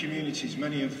many of the communities,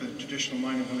 many of the traditional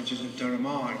mining villages of Durham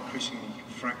are increasingly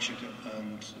fractured,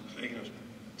 and, you know,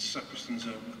 Sacristan's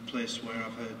a place where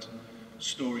I've heard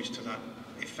stories to that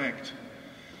effect.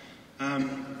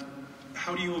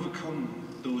 How do you overcome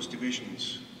those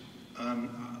divisions?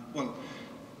 Well,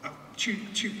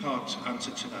 two-part answer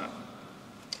to that.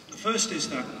 The first is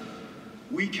that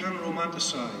we can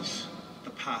romanticise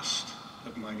the past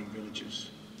of mining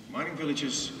villages. Mining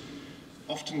villages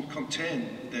often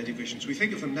contain their divisions. We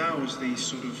think of them now as these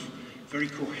sort of very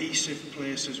cohesive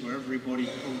places where everybody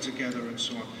pulled together and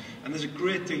so on. And there's a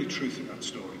great deal of truth in that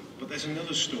story. But there's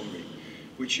another story,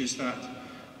 which is that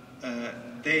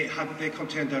they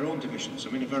contained their own divisions. I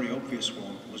mean, a very obvious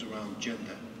one was around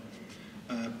gender.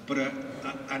 But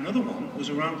another one was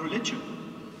around religion.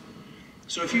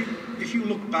 So if you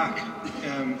look back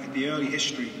at the early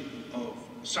history of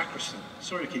Sacristan,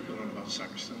 sorry to keep going on about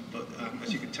Sacristan, but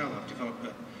as you can tell, I've developed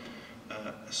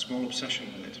a small obsession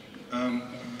with it.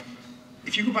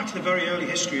 If you go back to the very early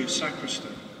history of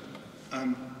Sacristan,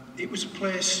 it was a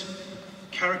place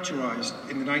characterised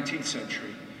in the 19th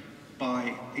century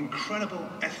by incredible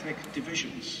ethnic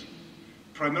divisions,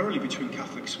 primarily between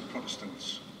Catholics and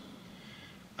Protestants.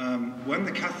 When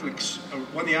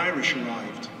the Irish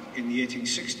arrived in the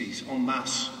 1860s en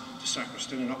masse to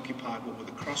Sacristan and occupied what were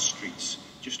the cross streets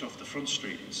just off the front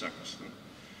street in Sacristan,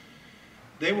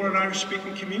 they were an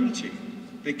Irish-speaking community.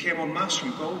 They came en masse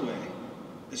from Galway.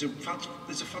 There's a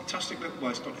fantastic,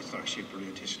 well, it's not actually a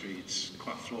brilliant history, it's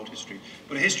quite a flawed history,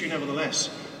 but a history nevertheless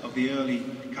of the early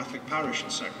Catholic parish in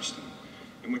Sacristan,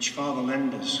 in which Father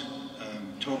Lenders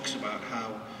talks about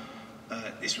how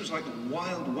this was like the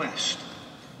Wild West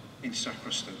in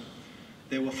Sacristan.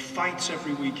 There were fights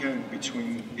every weekend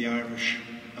between the Irish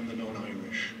and the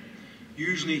non-Irish.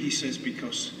 Usually, he says,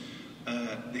 because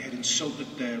they had insulted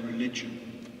their religion.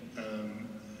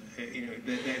 You know,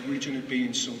 their religion had been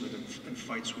insulted and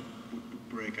fights would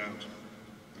break out.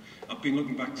 I've been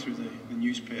looking back through the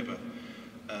newspaper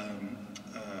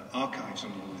archives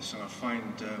on all this, and I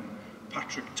find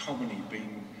Patrick Tomaney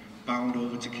being bound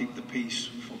over to keep the peace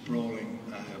for brawling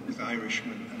with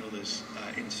Irishmen and others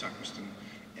in Sacriston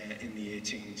in the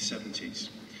 1870s.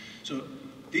 So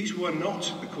these were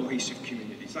not the cohesive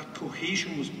communities. That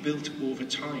cohesion was built over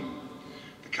time.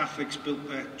 The Catholics built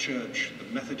their church,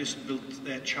 the Methodists built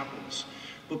their chapels.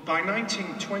 But by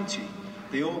 1920,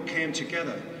 they all came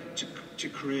together to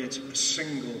create a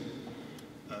single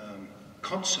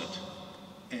concert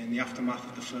in the aftermath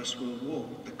of the First World War.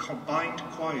 The combined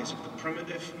choirs of the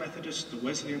primitive Methodists, the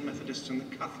Wesleyan Methodists and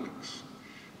the Catholics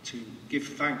to give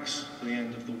thanks for the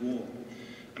end of the war.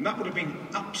 And that would have been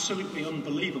absolutely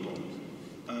unbelievable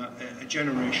a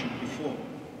generation before.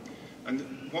 And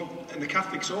the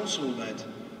Catholics also led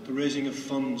the raising of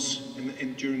funds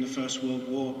during the First World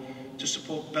War to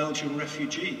support Belgian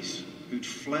refugees who'd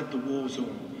fled the war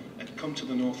zone and come to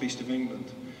the northeast of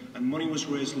England. And money was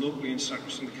raised locally in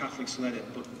Sacriston. The Catholics led it,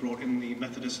 but brought in the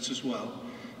Methodists as well,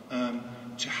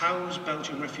 to house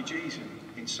Belgian refugees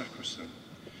in Sacriston.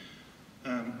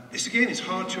 This again is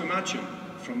hard to imagine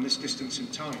from this distance in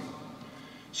time.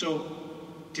 So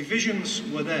divisions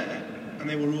were there and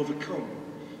they were overcome.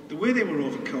 The way they were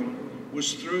overcome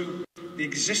was through the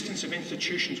existence of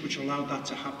institutions which allowed that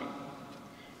to happen.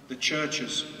 The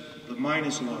churches, the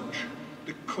miners' lodge,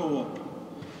 the co-op,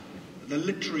 the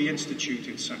Literary Institute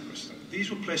in Sacriston. These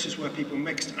were places where people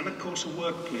mixed, and of course a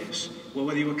workplace where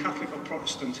whether you were Catholic or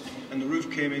Protestant and the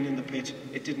roof came in the pit,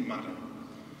 it didn't matter.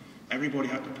 Everybody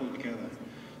had to pull together.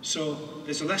 So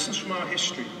there's lessons from our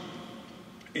history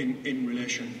in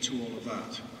relation to all of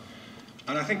that.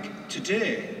 And I think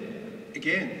today,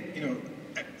 again, you know,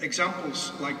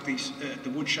 examples like these, the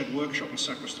Woodshed Workshop in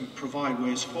Sacriston provide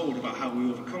ways forward about how we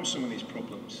overcome some of these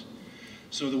problems.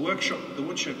 So the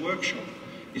Woodshed Workshop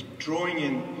is drawing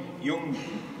in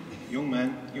young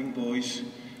men, young boys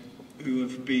who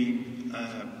have been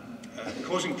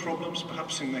causing problems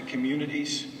perhaps in their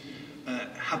communities,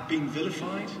 have been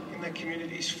vilified in their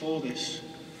communities for this.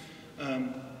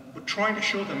 We're trying to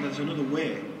show them there's another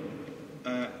way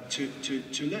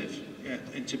to live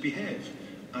and to behave.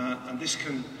 And this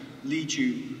can lead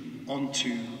you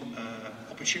onto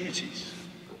opportunities.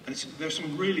 And there's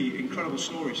some really incredible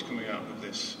stories coming out of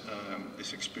this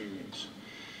experience.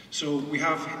 So we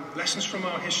have lessons from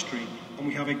our history, and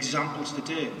we have examples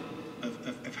today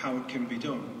of how it can be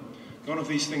done. None of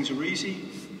these things are easy.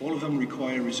 All of them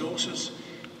require resources.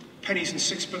 Pennies and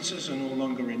sixpences are no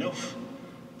longer enough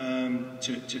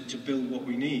to build what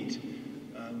we need.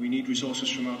 We need resources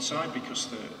from outside because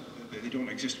they don't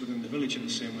exist within the village in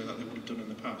the same way that they would have done in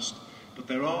the past. But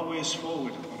there are ways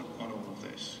forward on all of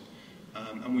this.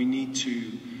 And we need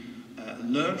to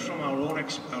learn from our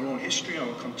own history,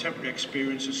 our contemporary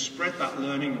experiences, spread that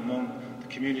learning among the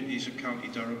communities of County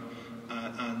Durham,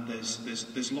 and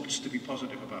there's lots to be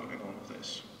positive about in all of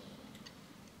this.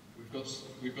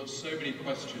 We've got so many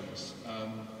questions,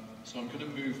 so I'm going to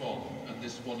move on, and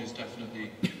this one is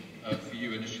definitely for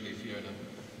you initially, Fiona.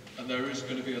 And there is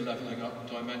going to be a levelling up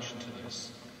dimension to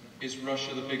this. Is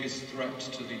Russia the biggest threat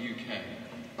to the UK?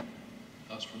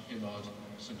 That's from Imad,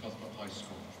 St Cuthbert High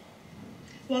School.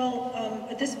 Well,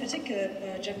 at this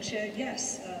particular juncture,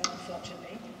 yes,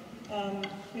 unfortunately.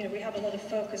 You know, we have a lot of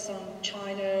focus on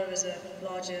China as a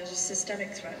larger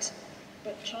systemic threat,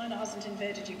 but China hasn't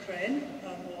invaded Ukraine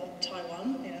or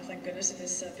Taiwan, you know, thank goodness, at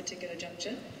this particular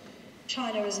juncture.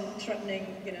 China isn't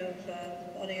threatening, you know,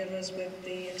 any of us with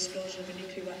the explosion of a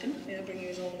nuclear weapon, you know, bringing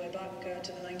us all the way back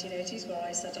to the 1980s, where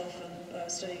I set off and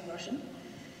studying Russian.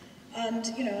 And,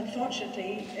 you know,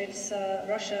 unfortunately, it's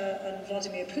Russia and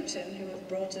Vladimir Putin who have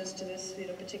brought us to this, you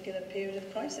know, particular period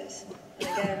of crisis. And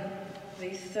again,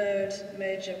 the third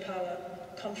major power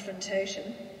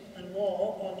confrontation and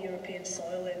war on European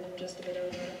soil in just a bit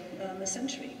over a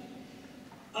century.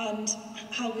 And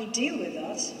how we deal with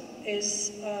that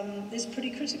is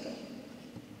pretty critical.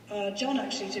 John,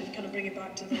 actually, to kind of bring it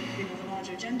back to the, you know, the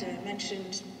larger agenda,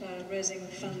 mentioned raising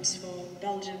funds for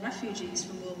Belgian refugees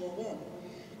from World War I.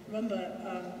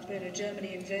 Remember, you know,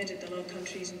 Germany invaded the Low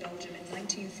Countries in Belgium in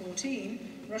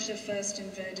 1914. Russia first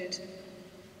invaded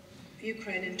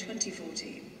Ukraine in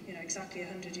 2014, you know, exactly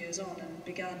 100 years on, and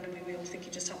began, I mean, we all think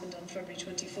it just happened on February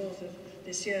 24th of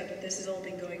this year, but this has all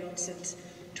been going on since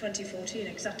 2014,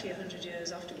 exactly 100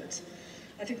 years afterwards.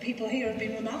 I think people here have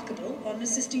been remarkable on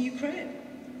assisting Ukraine.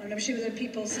 And I'm sure that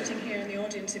people sitting here in the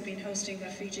audience who've been hosting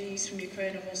refugees from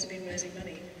Ukraine have also been raising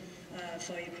money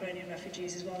for Ukrainian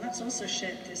refugees as well. And that's also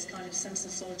shaped this kind of sense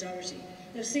of solidarity.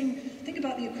 Think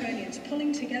about the Ukrainians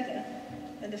pulling together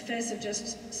in the face of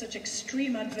just such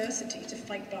extreme adversity, to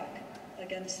fight back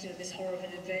against this horror of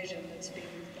an invasion that's been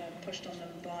pushed on them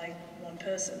by one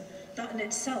person. That in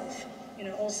itself,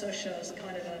 also shows a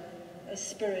kind of a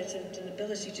spirit and an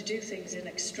ability to do things in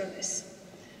extremis.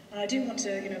 And I do want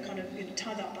to,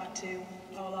 tie that back to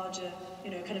our larger,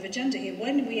 kind of agenda here.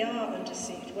 When we are under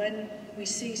siege, when we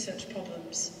see such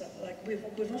problems, like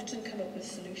we've often come up with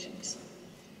solutions.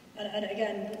 And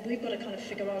again, we've got to kind of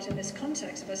figure out in this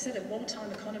context, if I said a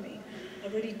wartime economy, a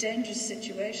really dangerous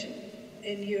situation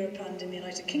in Europe and in the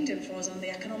United Kingdom for us on the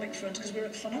economic front, because we're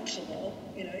at financial war,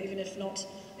 even if not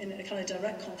in a kind of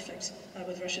direct conflict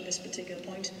with Russia at this particular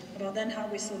point, about then how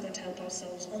we're still going to help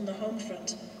ourselves on the home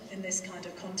front in this kind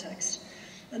of context.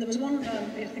 And there was one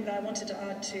thing that I wanted to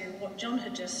add to what John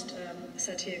had just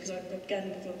said here, because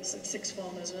again, we've got sixth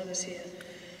formers and others here.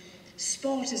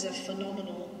 Sport is a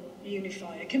phenomenal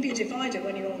unifier. It can be a divider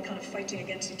when you're all kind of fighting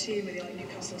against a team with like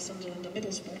Newcastle, Sunderland or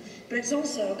Middlesbrough, but it's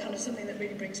also kind of something that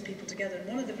really brings people together. And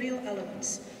one of the real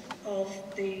elements of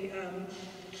the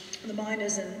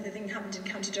miners and the thing that happened in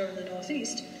County Durham in the North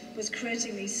East was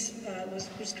creating these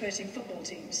was creating football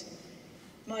teams.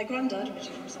 My granddad,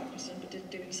 originally from Sacriston, but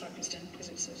didn't do it in Sacriston because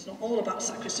it's not all about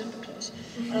Sacriston, but close,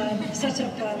 set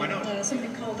up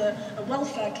something called a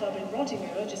welfare club in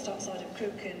Roddymuir, just outside of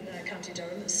Crook in County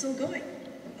Durham, that's still going.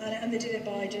 And they did it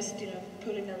by just,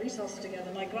 pooling their resources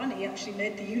together. My granny actually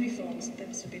made the uniforms. They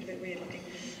must have been a bit weird looking,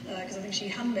 because I think she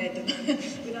handmade them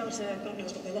without, God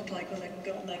knows what they look like when they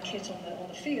got on their kit on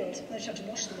the field. They had to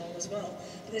wash them all as well.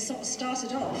 But they sort of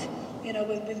started off,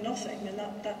 with nothing, and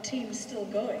that team's still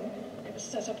going. It was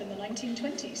set up in the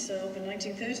 1920s, so the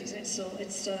 1930s, and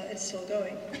it's still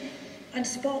going. And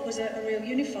sport was a real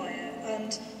unifier.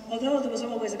 And although there was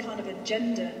always a kind of a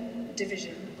gender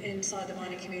division inside the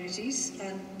mining communities,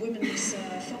 and women's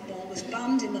football was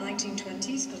banned in the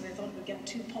 1920s because they thought it would get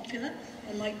too popular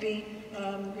and might be,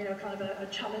 kind of a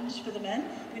challenge for the men.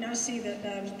 We now see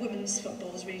that women's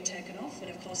football has really taken off,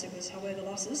 and of course it was However the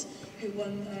Losses who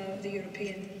won the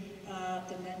European.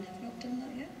 The men have not done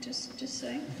that yet, just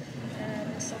saying,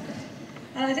 in soccer.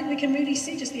 And I think we can really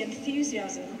see just the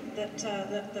enthusiasm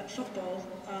that football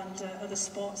and other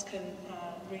sports can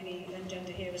really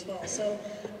engender here as well. So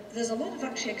there's a lot of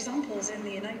actually examples in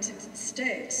the United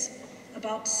States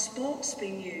about sports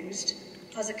being used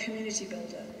as a community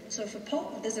builder. So for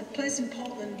Portland, there's a place in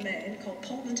Portland, Maine called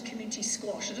Portland Community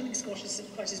Squash. I don't think squash is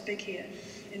quite as big here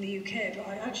in the UK, but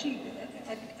I actually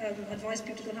advise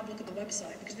people to go and have a look at the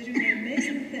website, because they're doing an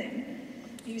amazing thing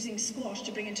using squash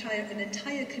to bring an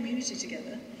entire community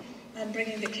together, and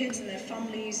bringing the kids and their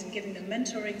families and giving them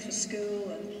mentoring for school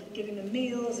and giving them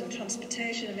meals and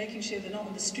transportation and making sure they're not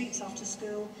on the streets after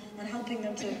school, and helping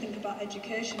them to think about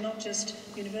education, not just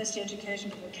university education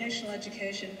but vocational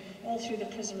education, all through the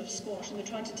prism of squash. And they're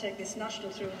trying to take this national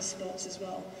through into sports as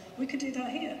well. We could do that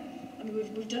here. I mean,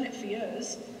 we've done it for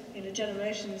years,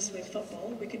 generations with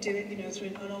football. We could do it, through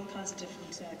in all kinds of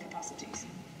different capacities.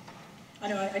 I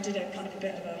know I did a kind of a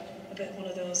bit of one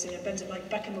of those, bends it like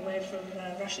Beckham away from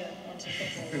Russia onto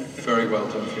football. Very well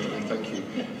done, Fiona. Thank you.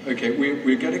 Okay,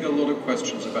 we're getting a lot of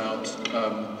questions about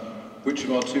which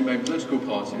of our two main political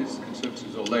parties,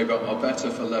 Conservatives or Labour, are better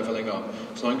for levelling up.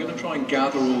 So I'm going to try and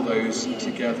gather all those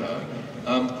together.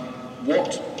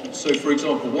 So, for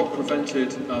example, what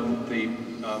prevented the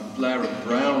Blair and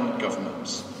Brown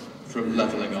governments from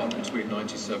levelling up between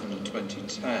 1997 and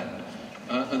 2010?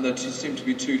 And there seem to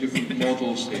be two different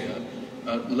models here.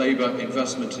 Labour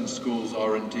investment in schools,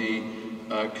 R&D,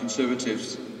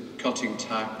 Conservatives cutting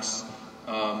tax.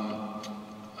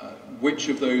 Which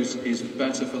of those is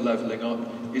better for levelling up?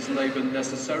 Is Labour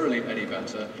necessarily any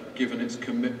better, given its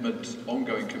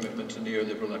ongoing commitment to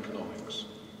neoliberal economics?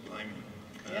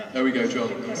 There we go, John.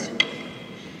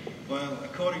 Well,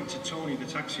 according to Tony, the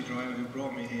taxi driver who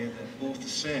brought me here, they're both the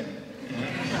same.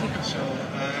 So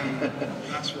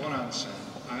that's one answer.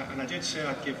 And I did say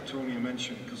I'd give Tony a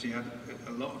mention because he had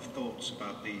a lot of thoughts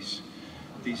about these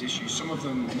issues, some of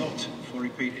them not for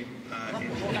repeating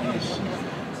in this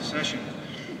session.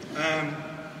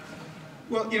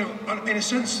 Well, in a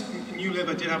sense, New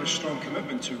Labour did have a strong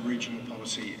commitment to regional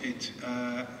policy. It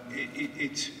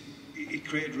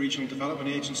created regional development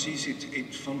agencies.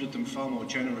 It funded them far more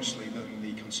generously than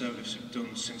the Conservatives have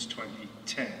done since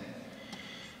 2010.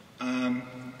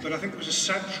 But I think there was a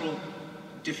central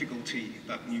difficulty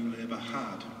that New Labour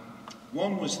had.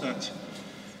 One was that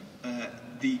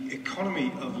the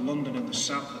economy of London and the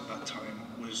South at that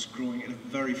time was growing at a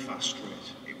very fast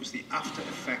rate. It was the after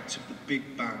effects of the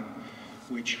Big Bang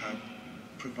which had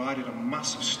provided a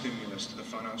massive stimulus to the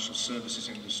financial services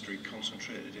industry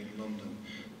concentrated in London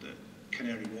that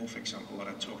Canary Wharf example that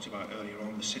I talked about earlier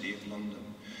on, the City of London.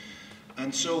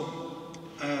 And so,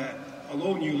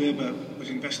 although New Labour was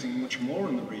investing much more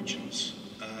in the regions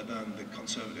than the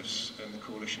Conservatives and the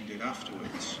coalition did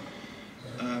afterwards,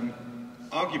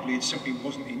 arguably it simply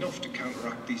wasn't enough to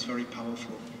counteract these very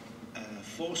powerful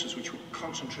forces which were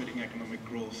concentrating economic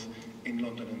growth in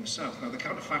London and the south. Now the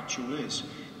counterfactual is,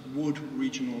 would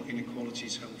regional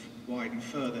inequalities have widened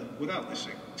further without this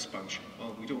expansion?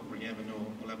 Well, we don't really ever know,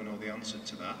 we'll ever know the answer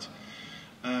to that.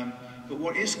 But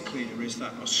what is clear is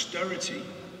that austerity,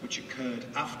 which occurred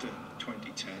after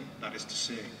 2010, that is to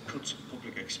say, cuts in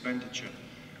public expenditure,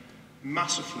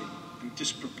 massively and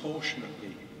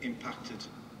disproportionately impacted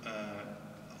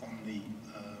on the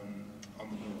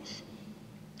north,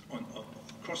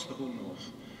 across the whole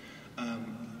north.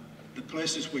 The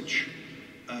places which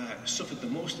suffered the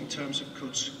most in terms of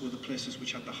cuts were the places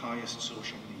which had the highest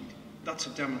social need. That's a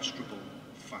demonstrable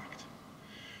fact.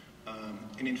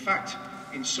 And in fact,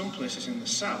 in some places in the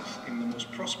south, in the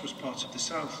most prosperous parts of the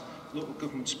south, local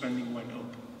government spending went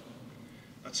up.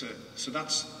 So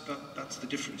that's the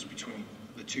difference between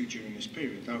the two during this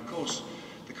period. Now, of course,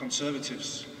 the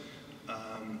Conservatives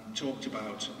talked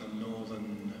about the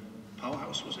Northern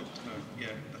Powerhouse, was it? Yeah,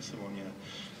 that's the one, yeah.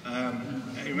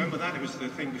 I remember that, it was the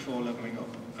thing before levelling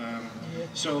up.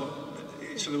 So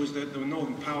there was the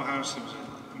Northern Powerhouse, there was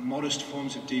modest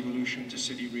forms of devolution to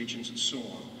city regions and so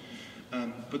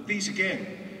on. But these,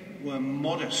 again, were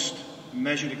modest,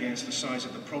 measured against the size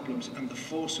of the problems and the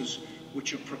forces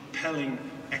which are propelling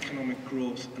economic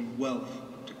growth and wealth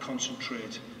to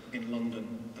concentrate in London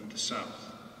and the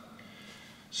south.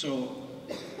 So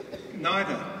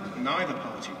neither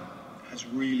party has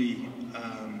really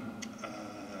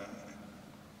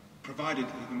provided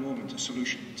at the moment a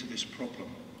solution to this problem.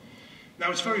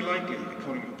 Now it's very likely,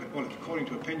 according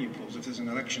to opinion polls, if there's an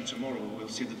election tomorrow, we'll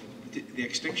see the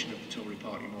extinction of the Tory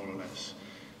party, more or less.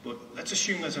 But let's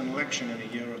assume there's an election in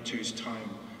a year or two's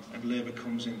time and Labour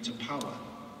comes into power.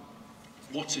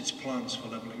 What's its plans for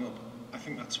levelling up? I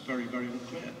think that's very, very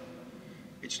unclear.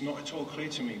 It's not at all clear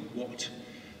to me what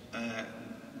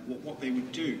they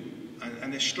would do,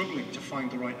 and they're struggling to find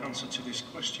the right answer to this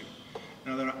question.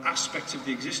 Now, there are aspects of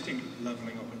the existing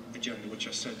levelling up agenda, which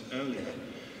I said earlier,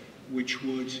 which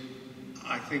would,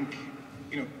 I think,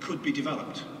 could be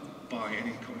developed by an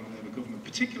incoming Labour government,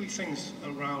 particularly things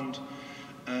around,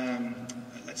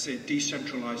 let's say,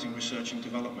 decentralising research and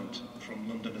development from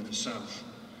London and the south.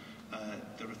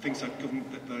 There are things that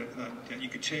you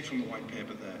could take from the white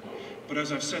paper there. But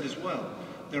as I've said as well,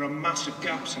 there are massive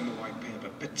gaps in the white paper,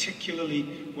 particularly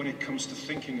when it comes to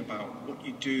thinking about what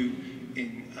you do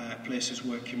in places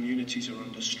where communities are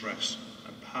under stress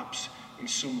and perhaps in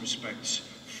some respects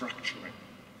fracturing.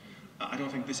 I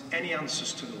don't think there's any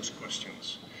answers to those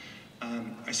questions.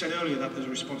 I said earlier that there's a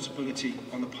responsibility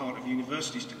on the part of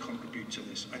universities to contribute to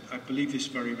this. I believe this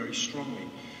very, very strongly.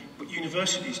 But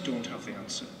universities don't have the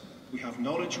answer. We have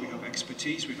knowledge, we have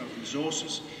expertise, we have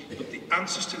resources, but the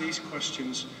answers to these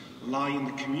questions lie in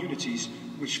the communities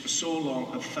which for so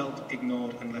long have felt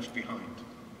ignored and left behind.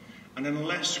 And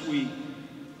unless we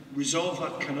resolve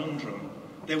that conundrum,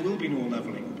 there will be no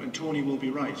levelling up, and Tony will be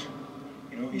right.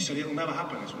 He said it'll never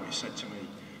happen, is what he said to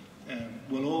me.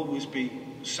 We'll always be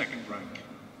second rank.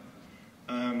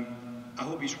 I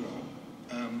hope he's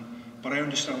wrong, but I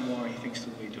understand why he thinks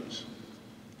the way he does.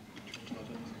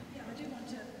 Yeah, I do want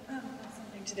to add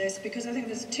something to this, because I think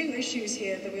there's two issues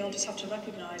here that we all just have to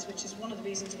recognise, which is one of the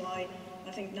reasons why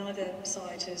I think neither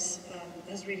side has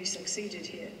really succeeded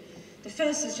here. The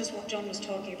first is just what John was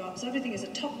talking about. So everything is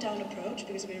a top-down approach,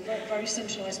 because we're a very, very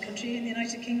centralised country in the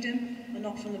United Kingdom, and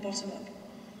not from the bottom up.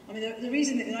 I mean, the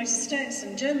reason that the United States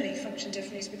and Germany function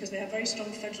differently is because they have very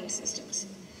strong federal systems.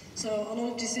 So a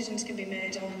lot of decisions can be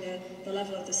made on the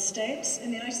level of the states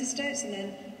in the United States, and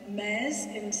then mayors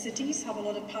in cities have a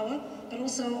lot of power, but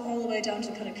also all the way down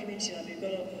to kind of community level. You've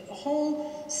got a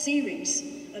whole series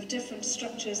of different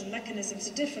structures and mechanisms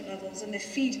at different levels, and they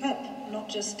feed up, not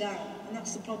just down. And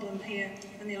that's the problem here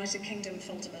in the United Kingdom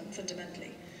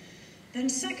fundamentally. Then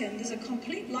second, there's a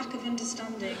complete lack of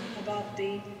understanding about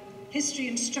the history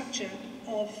and structure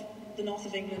of the north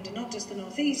of England, and not just the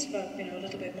northeast, but a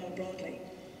little bit more broadly.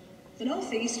 The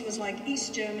northeast was like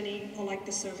East Germany or like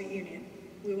the Soviet Union.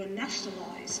 We were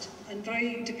nationalised and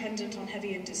very dependent on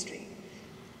heavy industry.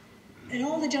 In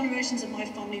all the generations of my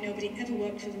family, nobody ever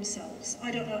worked for themselves.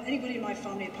 I don't know anybody in my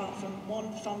family apart from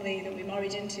one family that we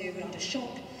married into who had a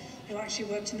shop, who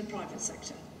actually worked in the private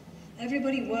sector.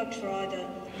 Everybody worked for either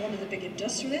one of the big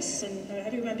industrialists, and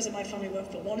every members of my family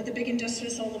worked for one of the big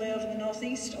industrialists all the way over the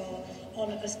northeast, or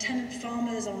as tenant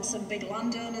farmers on some big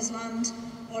landowner's land,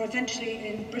 or eventually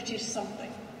in British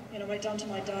something. right down to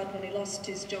my dad when he lost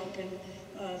his job in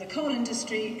the coal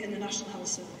industry in the National Health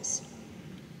Service.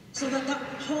 So that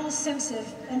whole sense of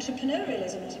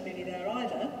entrepreneurialism wasn't really there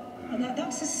either, and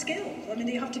that's a skill. I mean,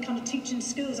 you have to kind of teach in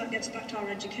skills, that gets back to our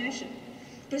education.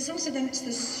 But it's also then, it's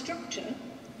the structure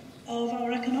of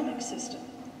our economic system.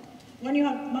 When you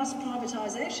had mass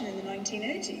privatisation in the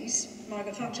 1980s,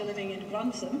 Margaret Thatcher living in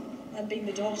Grantham and being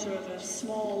the daughter of a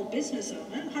small business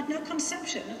owner, had no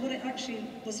conception of what it actually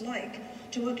was like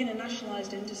to work in a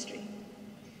nationalised industry.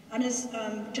 And as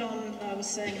John was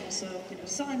saying also,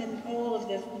 Simon, all of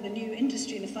the new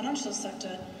industry in the financial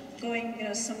sector going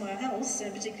somewhere else,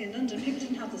 particularly in London, people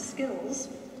didn't have the skills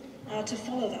to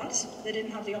follow that. They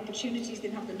didn't have the opportunities, they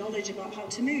didn't have the knowledge about how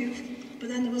to move. But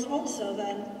then there was also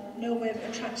then no way of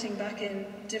attracting back in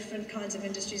different kinds of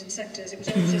industries and sectors. It was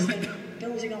all just then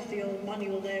building off the old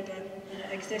manual labour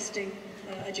and existing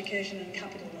education and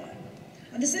capital there.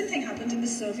 And the same thing happened in the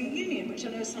Soviet Union, which I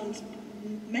know sounds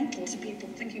mental to people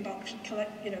thinking about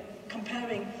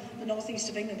comparing the northeast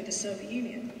of England with the Soviet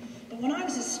Union. But when I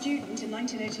was a student in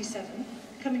 1987,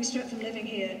 coming straight from living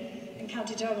here in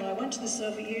County Durham, I went to the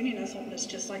Soviet Union. I thought, well, it's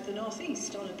just like the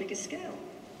northeast on a bigger scale.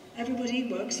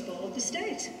 Everybody works for the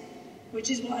state, which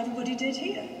is what everybody did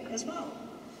here as well.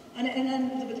 And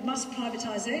then with the mass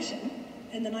privatisation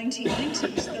in the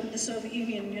 1990s, then the Soviet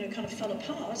Union kind of fell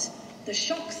apart. The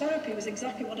shock therapy was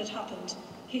exactly what had happened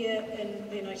here in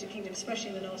the United Kingdom, especially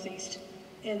in the northeast,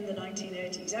 in the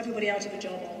 1980s. Everybody out of a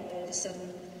job all of a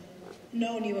sudden,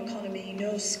 no new economy,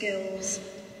 no skills,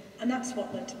 and that's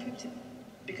what led to Putin,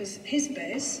 because his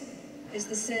base is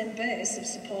the same base of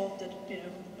support that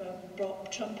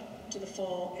brought Trump to the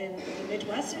fore in the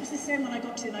Midwest. It was the same when I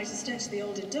got to the United States, the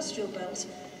old industrial belt.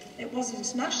 It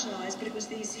wasn't nationalised, but it was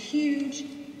these huge,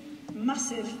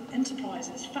 massive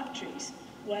enterprises, factories,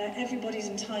 where everybody's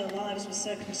entire lives were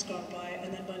circumscribed by it.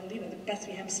 And then when the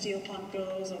Bethlehem steel plant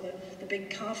goes, or the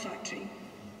big car factory,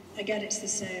 again it's the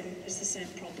same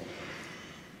problem.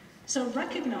 So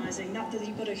recognising that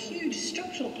you've got a huge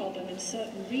structural problem in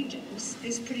certain regions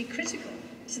is pretty critical.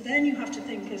 So then you have to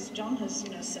think, as John has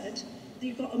said, that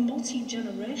you've got a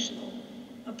multi-generational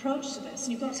approach to this,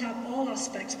 and you've got to have all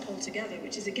aspects pulled together,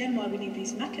 which is again why we need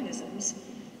these mechanisms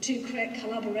to create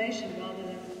collaboration rather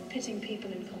than pitting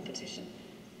people in competition.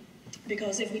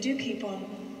 Because if we do keep on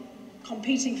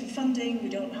competing for funding, we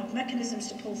don't have mechanisms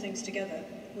to pull things together,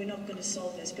 we're not going to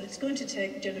solve this. But it's going to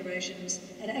take generations,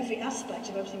 and every aspect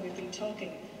of everything we've been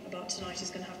talking about tonight is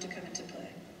going to have to come into play.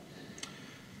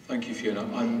 Thank you, Fiona.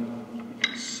 I'm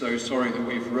so sorry that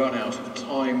we've run out of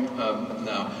time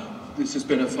now. This has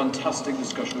been a fantastic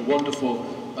discussion, a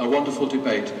wonderful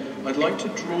debate. I'd like to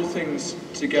draw things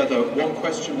together. One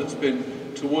question that's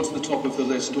been towards the top of the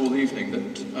list all evening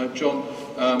that John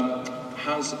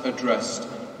has addressed.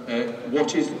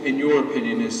 What is, in your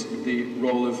opinion, is the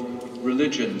role of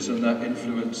religions and their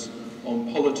influence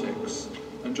on politics?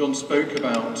 And John spoke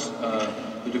about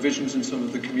the divisions in some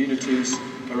of the communities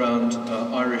around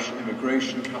Irish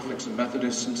immigration, Catholics and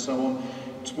Methodists and so on.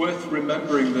 It's worth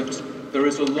remembering that there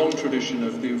is a long tradition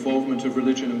of the involvement of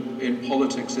religion in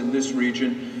politics in this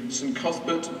region. St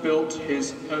Cuthbert built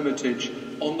his hermitage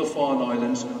on the Farne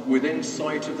Islands within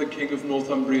sight of the King of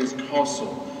Northumbria's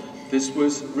castle. This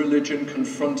was religion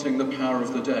confronting the power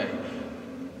of the day.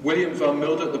 William van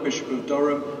Mildert, the Bishop of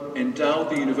Durham,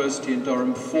 endowed the university in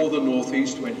Durham for the North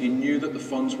East when he knew that the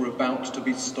funds were about to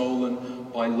be stolen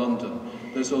by London.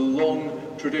 There's a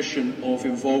long tradition of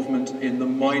involvement in the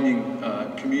mining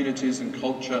communities and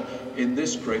culture in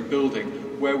this great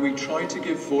building, where we try to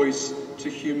give voice to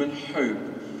human hope.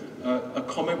 A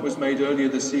comment was made earlier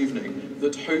this evening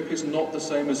that hope is not the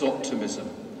same as optimism.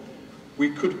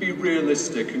 We could be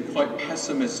realistic and quite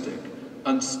pessimistic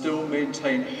and still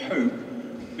maintain hope,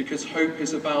 because hope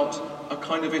is about a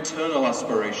kind of eternal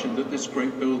aspiration that this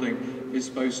great building is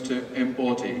supposed to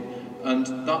embody.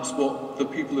 And that's what the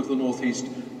people of the North East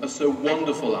are so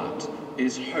wonderful at,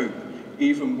 is hope,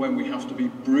 even when we have to be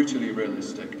brutally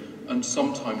realistic and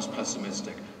sometimes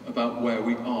pessimistic about where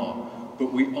we are.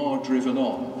 But we are driven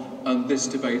on, and this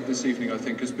debate this evening, I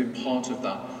think, has been part of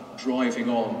that, driving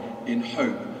on in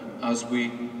hope as we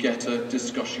get a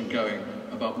discussion going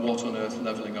about what on earth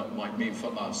levelling up might mean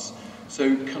for us.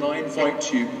 So can I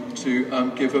invite you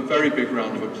to give a very big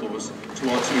round of applause to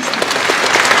our two speakers.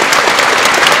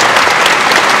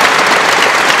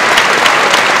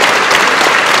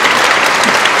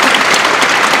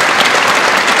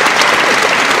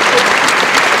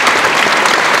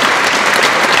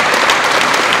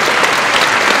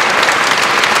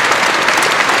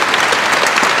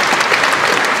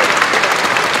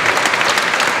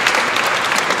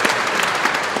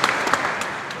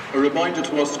 reminder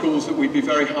to our schools that we'd be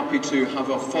very happy to have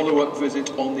a follow-up visit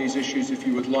on these issues if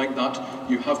you would like that.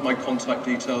 You have my contact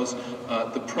details.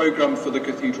 The programme for the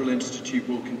Cathedral Institute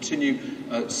will continue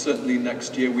certainly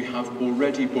next year. We have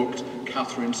already booked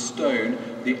Catherine Stone,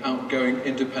 the outgoing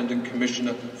Independent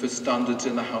Commissioner for Standards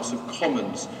in the House of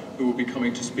Commons, who will be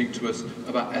coming to speak to us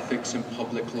about ethics in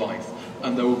public life.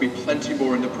 And there will be plenty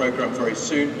more in the programme very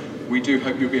soon. We do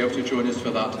hope you'll be able to join us for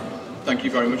that. Thank you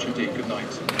very much indeed. Good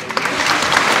night.